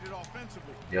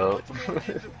 Yo.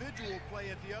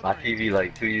 My TV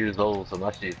like 2 years old, so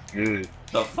my shit's good.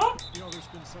 The fuck?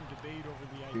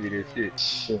 Give me this shit.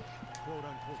 Shit.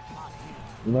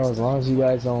 You know, as long as you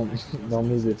guys don't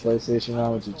move your PlayStation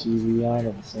on with your TV on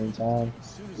at the same time,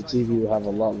 the TV will have a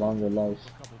lot longer life.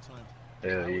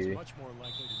 Hell yeah.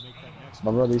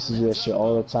 My brother used to do that shit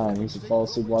all the time. He used to fall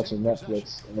asleep watching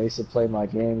Netflix, and I used to play my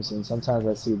games, and sometimes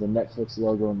I see the Netflix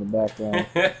logo in the background.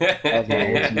 That was my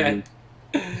whole TV.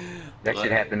 That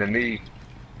shit happened to me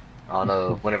on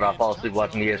whenever I fall asleep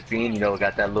watching ESPN, you know, it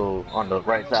got that little on the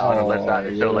right side, on the left side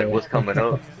to show like what's coming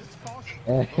up.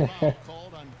 Man,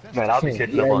 I'll be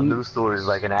catching up on news stories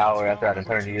like an hour after I done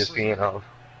turned ESPN off.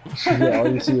 Yeah,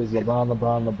 all you see is LeBron.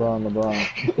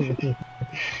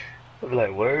 I'll be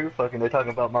like, word? Fucking they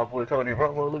talking about my boy Tony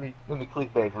Romo? Let me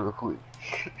click back real quick.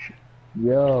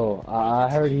 Yo, I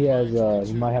heard he has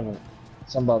he might have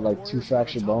something about like 2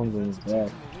 fractured bones in his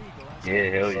back. Yeah,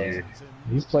 hell yeah.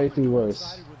 He's played through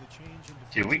worse.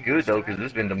 Shit, we good though, cause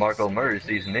this been DeMarco Murray's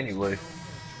season anyway.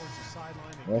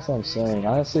 That's what I'm saying.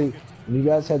 Honestly, when you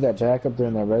guys had that backup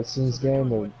during that Redskins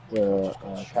game, the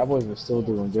Cowboys were still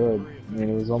doing good. I mean,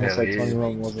 it was almost like Tony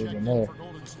Romo wasn't even there.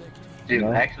 Dude,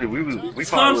 Yeah. actually, we Thompson,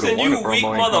 probably you would've won weak if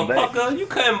Romo ain't come back. motherfucker. You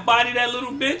couldn't body that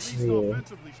little bitch. Yeah.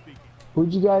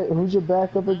 Who's your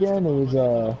backup again? It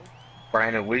was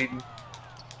Brandon Whedon.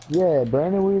 yeah,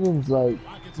 Brandon Whedon's like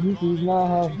he's not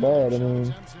half bad. I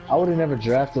mean, I would have never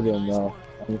drafted him though.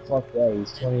 I mean, fuck that.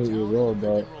 He's 28 years old,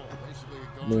 but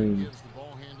I mean,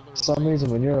 for some reason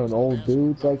when you're an old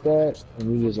dude like that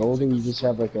and you're just older, you just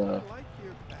have like a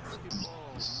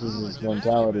this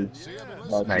mentality.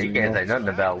 Nah, you can't say nothing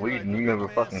about Whedon. You remember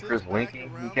fucking Chris Winkie?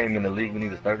 He came in the league when he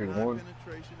was 31.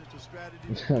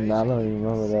 Nah, I don't even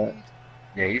remember that.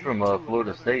 Yeah, he from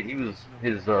Florida State. He was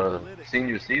his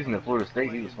senior season at Florida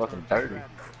State. He was fucking 30.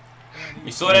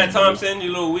 You saw that, Thompson,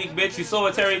 you little weak bitch? You saw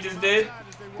what Terry just did?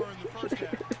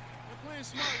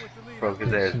 Broke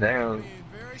his ass down.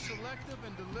 Very selective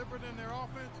and deliberate in their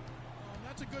offense.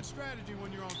 That's a good strategy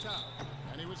when you're on top.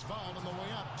 And he was fouled on the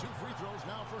way up. 2 free throws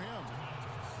now for him.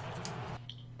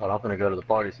 Well, I'm gonna go to the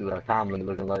party, see what our time limit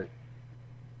looking like.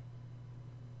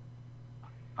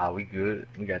 Ah, we good.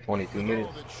 We got 22 minutes.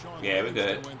 Yeah, we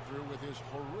good.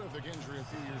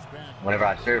 Whenever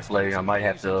I share play, I might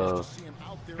have to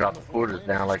drop the quarters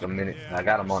down like a minute. I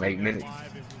got them on 8 minutes.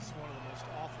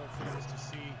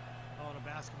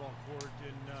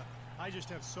 I just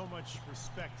have so much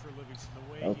respect for Livingston.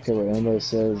 The way Okay, what anybody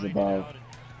says about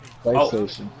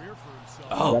PlayStation.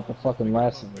 Oh. Got the fucking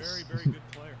Last of Us.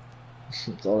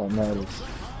 That's all that matters.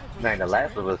 Man, The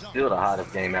Last of Us still the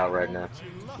hottest game out right now.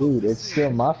 Dude, it's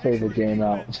still my favorite game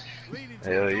out.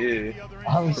 Hell yeah.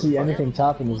 I don't see anything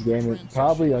topping this game.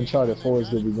 Probably Uncharted 4 is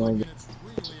going to be going to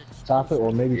top it,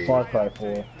 or maybe Far Cry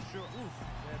 4.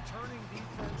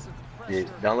 Yeah,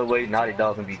 the only way Naughty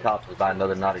Dog can be topped is by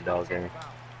another Naughty Dog game.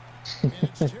 You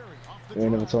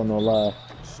ain't never told no lie.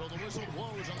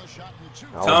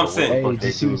 Thompson, Hey, did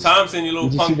you see, Thompson, you little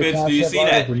did you punk see the bitch. Do you see concept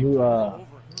art that? of the new,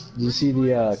 did you see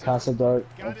the concept art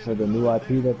for the new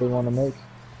IP that they want to make?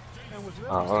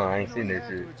 I ain't seen that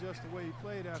shit.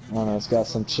 I don't know, it's got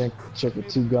some chick with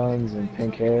 2 guns and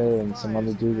pink hair and some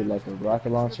other dude with like a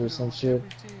rocket launcher or some shit.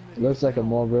 It looks like a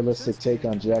more realistic take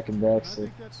on Jack and Daxter.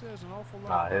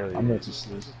 Ah, hell yeah. I'm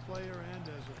interested.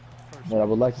 But I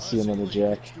would like to see another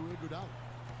Jack.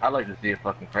 I'd like to see a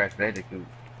fucking Crash Bandicoot.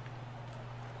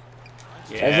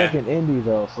 That's Yeah. like an indie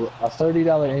though, for a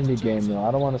 $30 indie game though.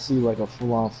 I don't want to see like a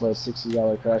full-on fledged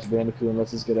 $60 Crash Bandicoot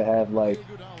unless it's gonna have like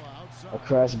a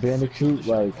Crash Bandicoot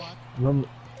like.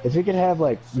 If it could have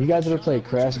like, you guys ever played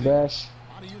Crash Bash?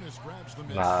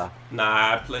 Nah.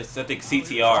 Nah, I think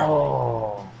CTR.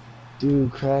 Oh,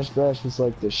 dude, Crash Bash was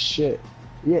like the shit.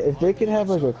 Yeah, if they could have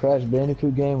like a Crash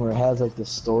Bandicoot game where it has like the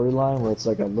storyline where it's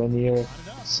like a linear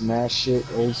smash shit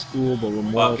old school but with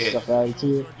more stuff added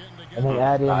to it, and then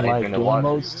add in like game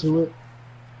modes to it,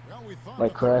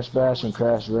 like Crash Bash and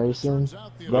Crash Racing,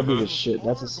 that'd be the shit.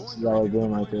 That's a $60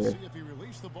 game right there.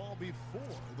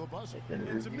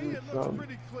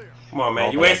 Come on,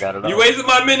 man, you wasted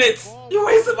my minutes. You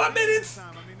wasted my minutes.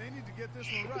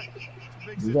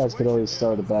 You guys could always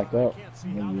start to back up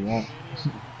whenever you want.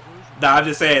 Nah, I'm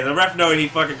just saying, the ref know he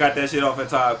fucking got that shit off the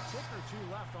top.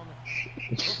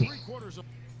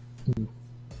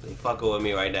 They fucking with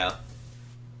me right now.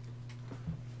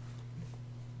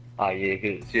 Oh yeah,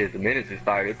 cause shit, the minutes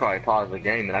expired, it probably paused the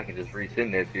game and I can just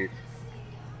resend that shit.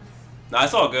 Nah,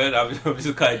 it's all good. I'm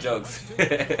just cutting jokes.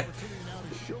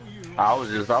 I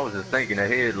was just thinking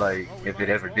ahead, like if it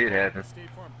ever did happen.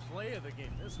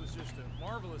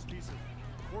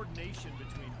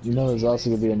 You know, there's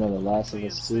also gonna be another Last of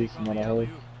Us 2 from what I heard.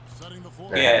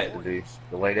 Yeah.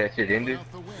 The way that shit ended.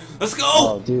 Let's go!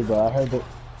 Oh, dude, but I heard that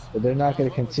they're not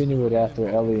gonna continue it after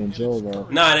Ellie and Joel, though.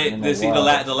 Nah, they see the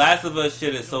Last of Us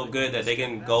shit is so good that they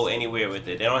can go anywhere with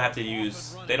it. They don't have to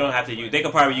use. They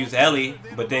could probably use Ellie,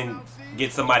 but then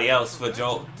get somebody else for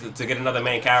Joel to get another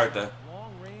main character.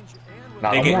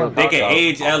 They can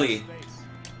age Ellie.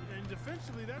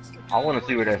 I want to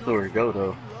see where that story go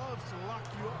though.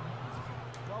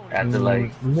 After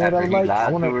like, after he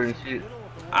lied to her and shit.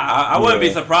 I wouldn't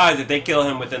be surprised if they kill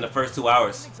him within the first 2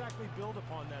 hours.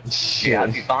 Yeah,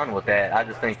 I'd be fine with that. I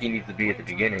just think he needs to be at the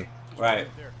beginning. Right.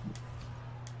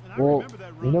 Well,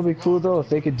 you know, it'd be cool though if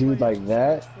they could do like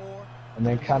that, and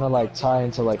then kind of like tie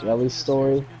into like Ellie's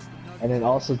story, and then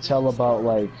also tell about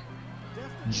like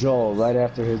Joel right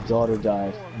after his daughter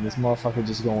died, and this motherfucker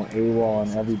just going AWOL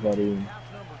on everybody and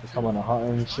becoming a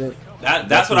hunter and shit.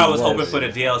 That's what I was hoping for the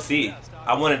DLC.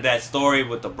 I wanted that story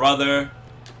with the brother.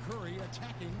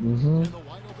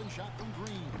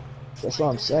 That's what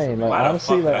I'm saying. Like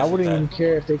honestly, like I wouldn't even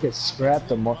care if they could scrap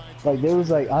the like there was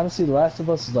like honestly, The Last of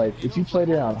Us is like if you played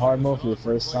it on hard mode for the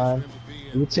first time,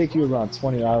 it would take you around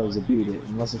 20 hours to beat it,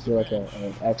 unless if you're like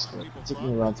an expert. It took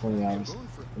me around 20 hours.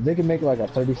 If they could make it like a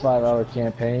 35-hour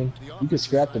campaign, you could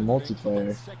scrap the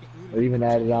multiplayer, or even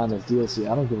add it on as DLC.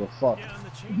 I don't give a fuck.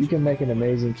 If you can make an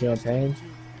amazing campaign,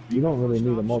 you don't really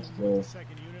need a multiplayer.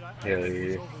 Hell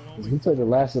yeah. Because we played The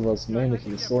Last of Us mainly for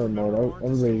the story mode.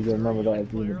 Everybody's gonna remember that as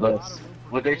being the best.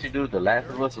 What they should do with The Last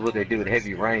of Us is what they do with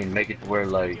Heavy Rain, make it to where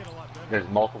like there's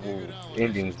multiple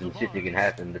endings and shit that can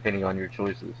happen depending on your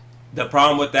choices. The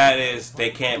problem with that is they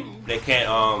can't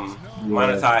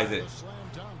monetize it.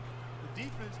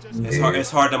 It's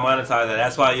hard to monetize it.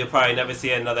 That's why you'll probably never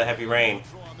see another Heavy Rain.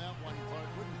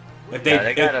 If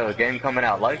they got a game coming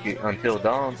out like it Until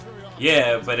Dawn.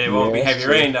 Yeah, but it won't be Heavy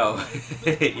Rain though.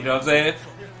 You know what I'm saying?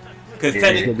 Because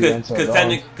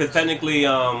technically,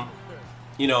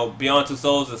 you know, Beyond Two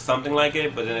Souls is something like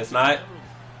it, but then it's not.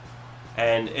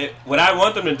 And what I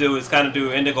want them to do is kind of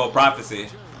do Indigo Prophecy,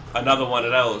 another one of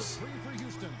those.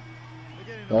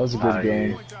 That was a good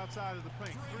game.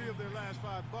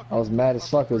 I was mad as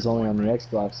fuck it was only on the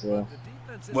Xbox though.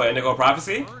 What, Indigo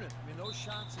Prophecy?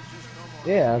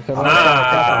 Yeah,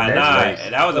 nah,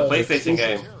 that was a PlayStation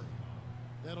game.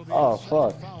 Oh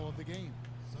fuck.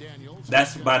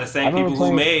 That's by the same people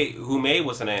who made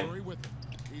what's the name?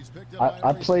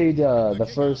 I played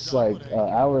the first like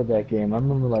hour of that game. I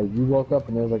remember like you woke up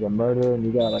and there was like a murder and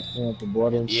you got like clean up the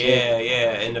blood and shit.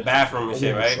 Yeah, in the bathroom and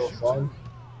shit, right? So fun.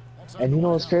 And you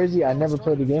know what's crazy? I never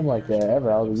played a game like that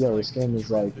ever. I was like, yo, this game is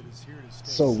like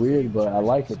so weird, but I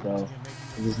like it though.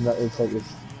 It's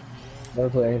never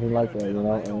played anything like that, you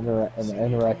know, an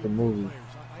interactive movie,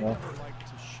 you know.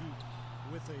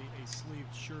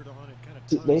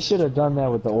 They should have done that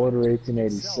with the Order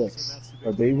 1886,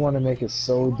 but they want to make it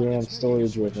so damn story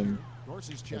driven,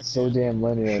 it's so damn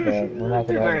linear that we're not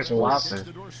gonna have a choice.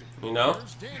 You know,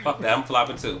 fuck that, I'm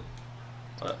flopping too.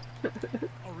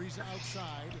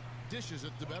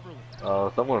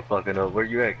 Someone fucking up. Where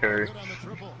you at, Curry?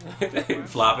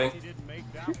 Flopping.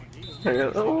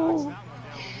 Oh.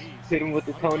 Hit him with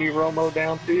the Tony Romo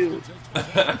downfield.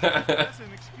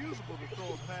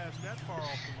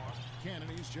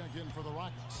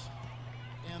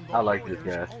 I like this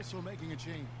guy.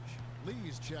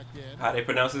 How they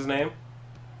pronounce his name?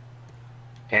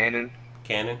 Cannon.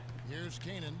 Cannon.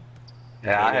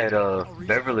 Yeah, I had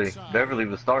Beverly. Beverly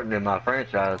was starting in my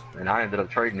franchise, and I ended up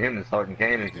trading him and starting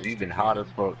Cannon because he's been hot as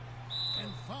fuck.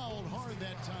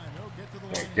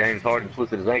 Like James Harden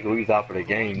twisted his ankle. He was out for the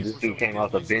game. This dude came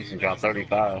off the bench and dropped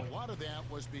 35.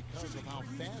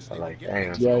 I'm like,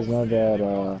 damn. You guys know that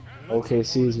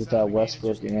OKC is without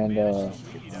Westbrook and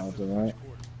Durant?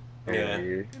 Yeah.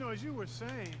 You know, as you were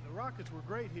saying, the Rockets were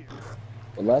great here.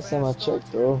 The last time I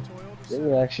checked, though, they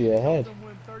were actually ahead.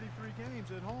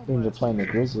 They're playing the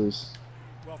Grizzlies.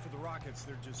 Well, for the Rockets,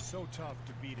 they're just so tough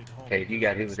to beat at home. Hey, you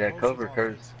got hit with that cover,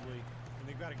 Curse. And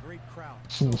they've got a great crowd.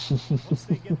 So once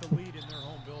they get the lead in their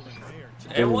home building, they are.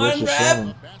 And one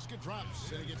rep.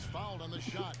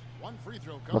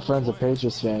 My friend's a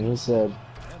Patriots fan. He said,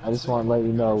 "I just want to let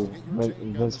you know,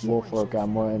 Vince Wilfork got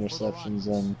more interceptions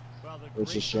than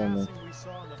Richard Sherman."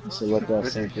 He said, "Let that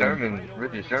sink in."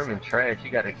 Richard Sherman trash. He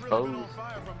got exposed.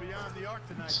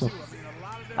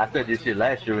 I said this shit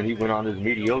last year when he went on his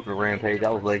mediocre rampage. I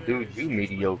was like, dude, you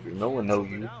mediocre. No one knows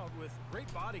you.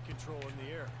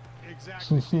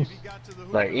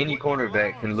 Like, any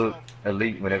cornerback can look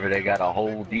elite whenever they got a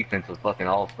whole defense of fucking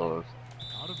all-stars.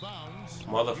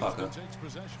 Motherfucker.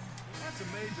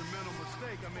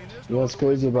 You know what's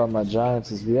crazy about my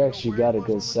Giants is we actually got a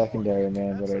good secondary,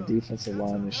 man, but our defensive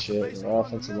line is shit, our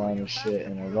offensive line is shit,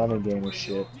 and our running game is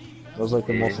shit. Those are like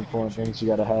the most important things you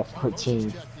gotta have for a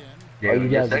team. Yeah,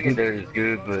 your secondary is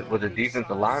good, but with the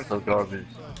defensive line so garbage,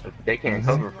 they can't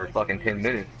cover for fucking 10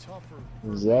 minutes.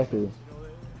 Exactly.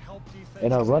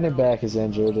 And our running back is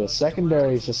injured. The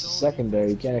secondary is just a secondary.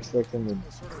 You can't expect them to,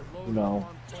 you know,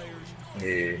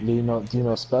 do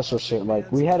no special shit.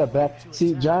 Like, we had a back.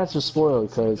 See, Giants were spoiled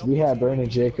because we had Brandon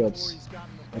Jacobs,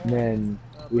 and then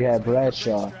we had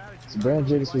Bradshaw. So Brandon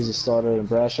Jacobs was a starter, and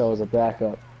Bradshaw was a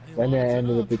backup. Then that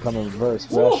ended up becoming reverse.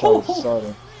 Bradshaw was a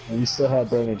starter, and we still had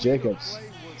Brandon Jacobs.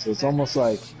 So it's almost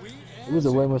like it was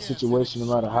a win-win situation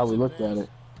no matter how we looked at it.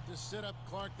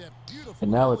 And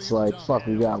now it's like, fuck,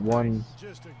 we got one.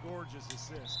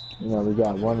 You know, we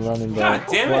got one running back.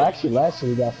 God damn it. Well, actually, last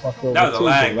year we got fucked over. That was a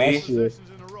lag, last year,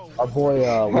 our boy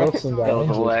Wilson got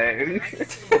injured.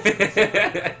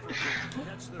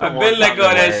 I've been let go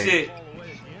of that shit.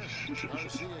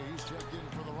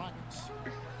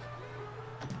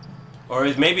 Or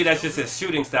maybe that's just his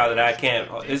shooting style that I can't.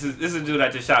 This is a dude I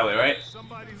just shot with, right?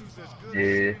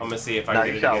 Yeah. I'm gonna see if I can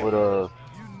get it again.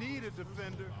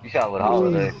 You shot with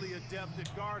Holiday.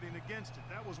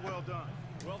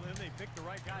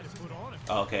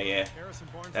 Okay, yeah.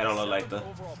 That don't look like the.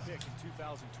 Overall pick in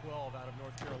 2012 out of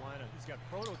North Carolina. He's got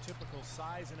prototypical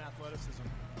size and athleticism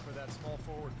for that small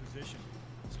forward position.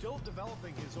 Still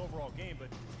developing his overall game, but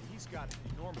he's got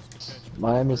enormous potential.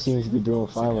 Miami seems to be doing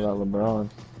fine without LeBron.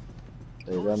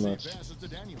 Say that much.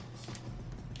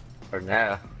 For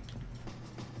now.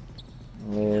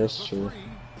 Yeah, that's true.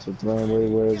 So Dwayne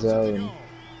Wade wears out and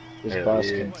this boss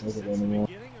can't take it anymore.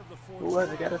 Who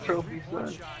hasn't got a trophy,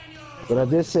 son? But I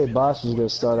did say Bosch was gonna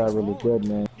start out really good,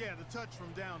 man.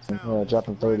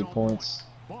 Dropping 30 points.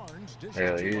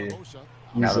 Hell yeah.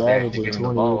 He's averaging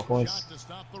 28 points.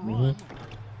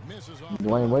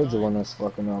 Dwayne Wade's the one that's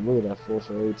fucking up. Look at that, 4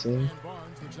 for 18.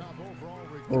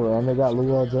 Oh, and they got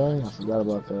Luol Deng. I forgot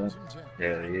about that.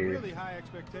 Hell yeah.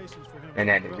 And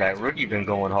that rookie been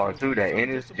going hard too. That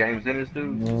Ennis, James Ennis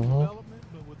dude.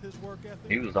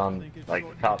 He was on like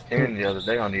the top 10 the other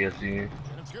day on the ESPN.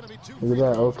 Look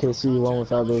at that, OKC won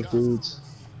without those dudes.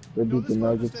 They beat the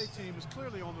Nuggets.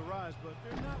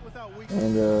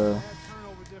 And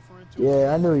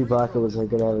yeah, I knew Ibaka was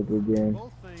gonna have a good game.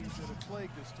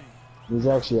 He's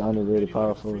actually underrated,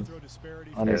 powerful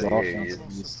on his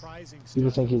offense.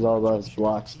 People think he's all about his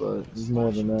blocks, but he's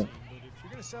more than that.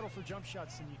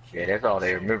 Yeah, that's all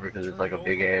they remember because it's like a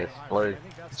big ass play.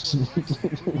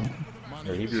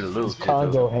 Yeah, he do the little shit,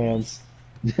 Congo hands.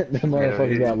 That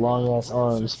motherfucker got long ass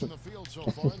arms.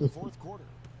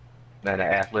 Man, the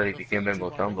athletic Dikembe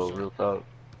Mutombo, real talk.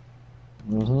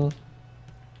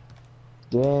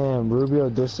 Damn, Rubio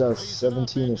dished out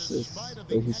 17 assists,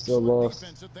 but he still lost.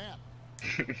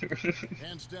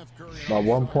 By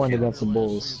 1 point against the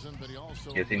Bulls.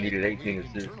 Guess he needed 18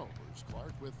 assists.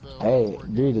 Hey,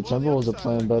 dude, the Timberwolves are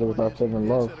playing better without Kevin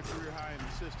Love.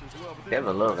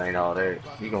 Kevin Love ain't all that.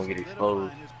 He gonna get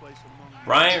exposed.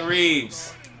 Bryant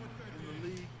Reeves.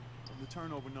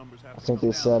 I think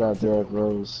they sat out Derrick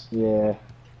Rose. Yeah,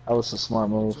 that was a smart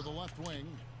move.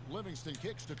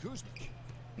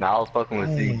 Now I was fucking with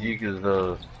CG because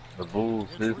the Bulls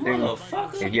this team,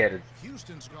 and he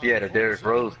had a Derrick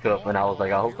Rose cup, and I was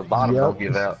like, I hope the bottom don't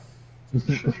give out.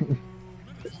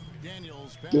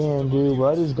 Damn, dude,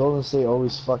 why does Golden State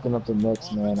always fucking up the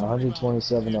Knicks, man?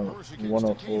 127 and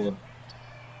 104.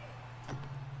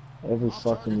 Every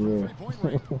fucking year.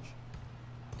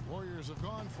 Warriors have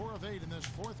gone 4 of 8 in this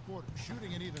fourth quarter,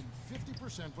 shooting an even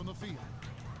 50% from the field.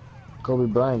 Kobe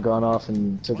Bryant gone off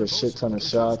and took a shit ton of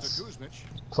shots.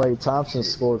 Klay Thompson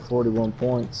scored 41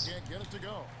 points.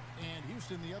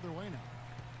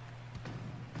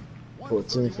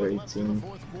 14 for 18.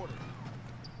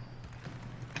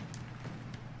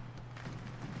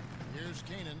 Here's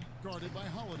Kanan, guarded by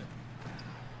Holiday.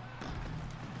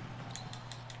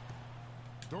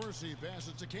 Dorsey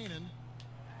passes to Kanan.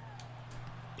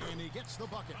 And he gets the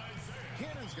bucket.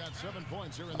 Kanan's got 7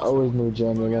 points here in the I always knew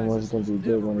Jeremy Lin was going to be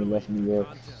good when he left New York.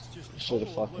 Should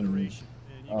have fucking...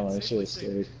 Oh, he should have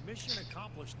stayed.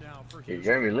 Yeah,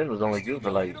 Jeremy Lin was only good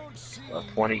for like a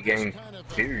 20-game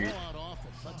period.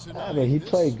 I mean, he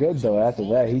played good though. After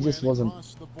that, he just wasn't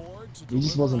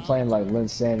playing like Lin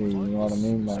Sanity. You know what I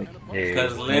mean? Like,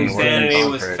 because Lin Sanity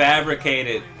was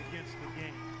fabricated.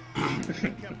 I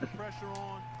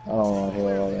don't want to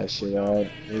hear all that shit.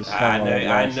 Alright.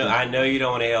 I know you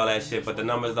don't want to hear all that shit, but the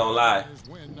numbers don't lie.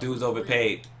 Dude's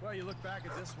overpaid.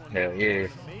 Hell yeah.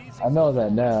 I know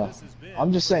that now.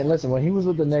 I'm just saying. Listen, when he was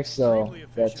with the Knicks though,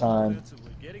 that time,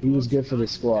 he was good for the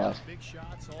squad.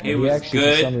 He was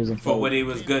good for what he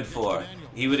was good for.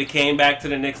 He would have came back to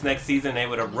the Knicks next season, they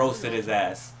would have roasted his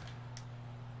ass.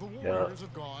 Yeah.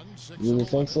 You really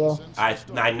think so?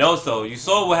 I know so. You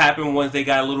saw what happened once they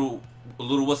got a little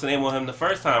what's the name on him the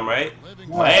first time, right?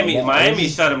 No, Miami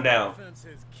shut him down.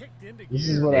 This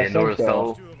is what I think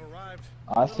though.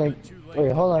 I think.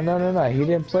 Wait, hold on. No. He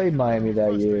didn't play Miami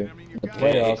that year. The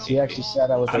playoffs. He actually sat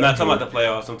out with. I'm not talking about the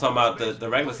playoffs. I'm talking about the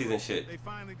regular season shit.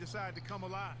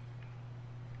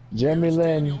 Jeremy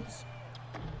Lin,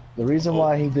 the reason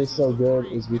why he did so good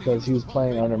is because he was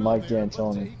playing under Mike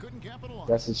D'Antoni.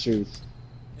 That's the truth.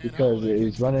 Because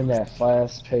he's running that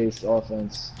fast-paced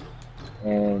offense.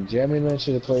 And Jeremy Lin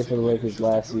should have played for the Lakers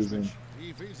last season,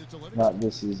 not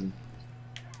this season.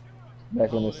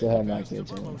 Back when they still had Mike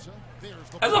D'Antoni.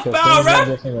 That's a foul, right?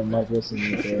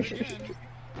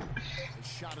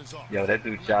 Yo, that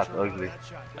dude shot ugly.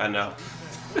 I know.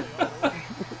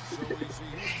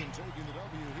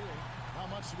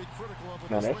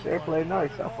 Man, that Shareplay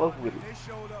nice. I fuck with it.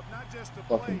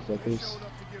 Fucking Clippers.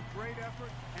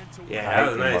 Yeah, that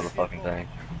was nice. Motherfucking thing.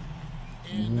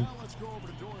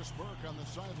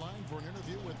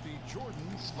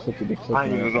 I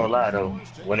ain't even gonna lie though.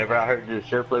 Whenever I heard this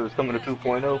Shareplay was coming to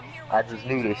 2.0, I just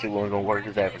knew this shit wasn't gonna work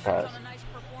as advertised.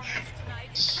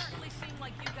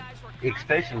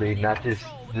 Especially not this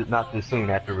soon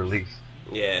after release.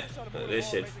 Yeah, this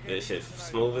shit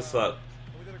smooth as fuck.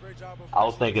 I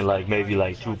was thinking like maybe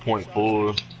like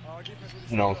 2.4,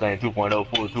 you know what I'm saying,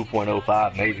 2.04,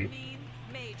 2.05 maybe.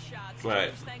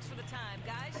 Right.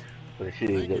 But the shit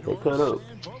is that they cut up.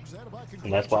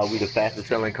 And that's why we the fastest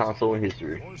selling console in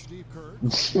history.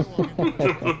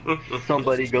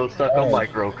 Somebody go suck a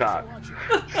micro cock.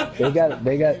 They gotta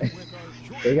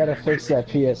fix that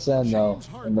PSN though,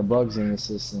 and the bugs in the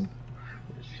system.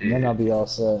 And then I'll be all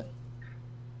set.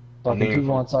 Fucking people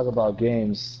want to talk about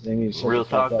games. They need to shut real the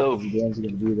fuck talk up though. The games are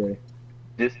gonna be there.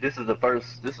 This is the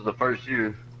first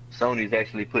year Sony's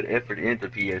actually put effort into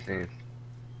PSN.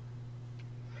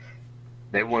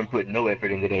 They weren't putting no effort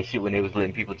into that shit when they was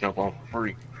letting people jump on for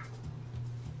free.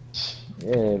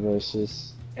 Yeah, but it's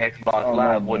just Xbox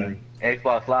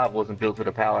Live wasn't built to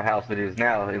the powerhouse it is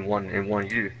now in one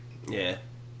year. Yeah.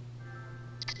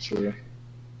 True.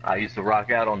 I used to rock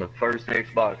out on the first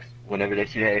Xbox whenever that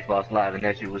shit had Xbox Live, and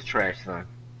that shit was trash, son.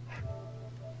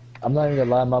 I'm not even gonna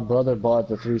lie, my brother bought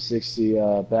the 360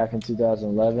 back in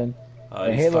 2011.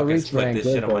 And Halo Reach ran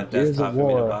good, but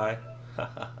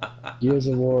Gears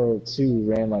of War 2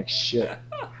 ran like shit.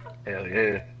 Hell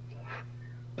yeah.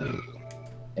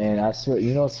 And I swear,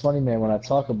 you know what's funny, man, when I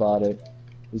talk about it,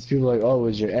 these people are like, oh,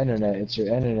 it's your internet, it's your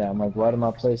internet. I'm like, why did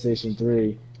my PlayStation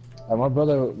 3? Like, my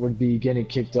brother would be getting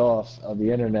kicked off of the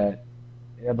internet.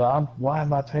 Yeah, but why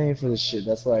am I paying for this shit?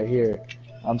 That's what I hear.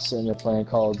 I'm sitting there playing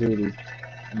Call of Duty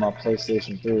on my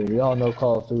PlayStation 3. We all know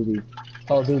Call of Duty.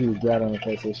 Call of Duty is bad on the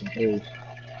PlayStation 3.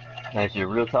 Actually,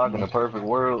 real talk, in the perfect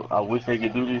world, I wish they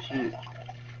could do this shit.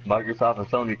 Microsoft and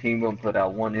Sony team up and put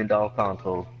out one end-all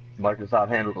console. Microsoft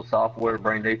handled the software,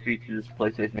 bring their features.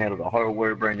 PlayStation handled the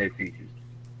hardware, bring their features.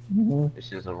 It's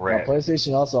just a wrap. Now,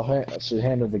 PlayStation also should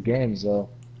handle the games, though.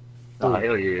 Oh,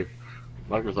 hell yeah.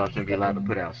 Microsoft shouldn't be allowed to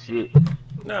put out shit.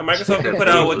 No, Microsoft can put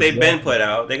out what they've been put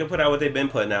out. They can put out what they've been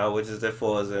putting out, which is their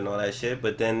Forza and all that shit,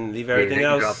 but then leave everything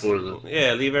else.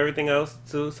 Yeah, leave everything else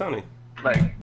to Sony. Like,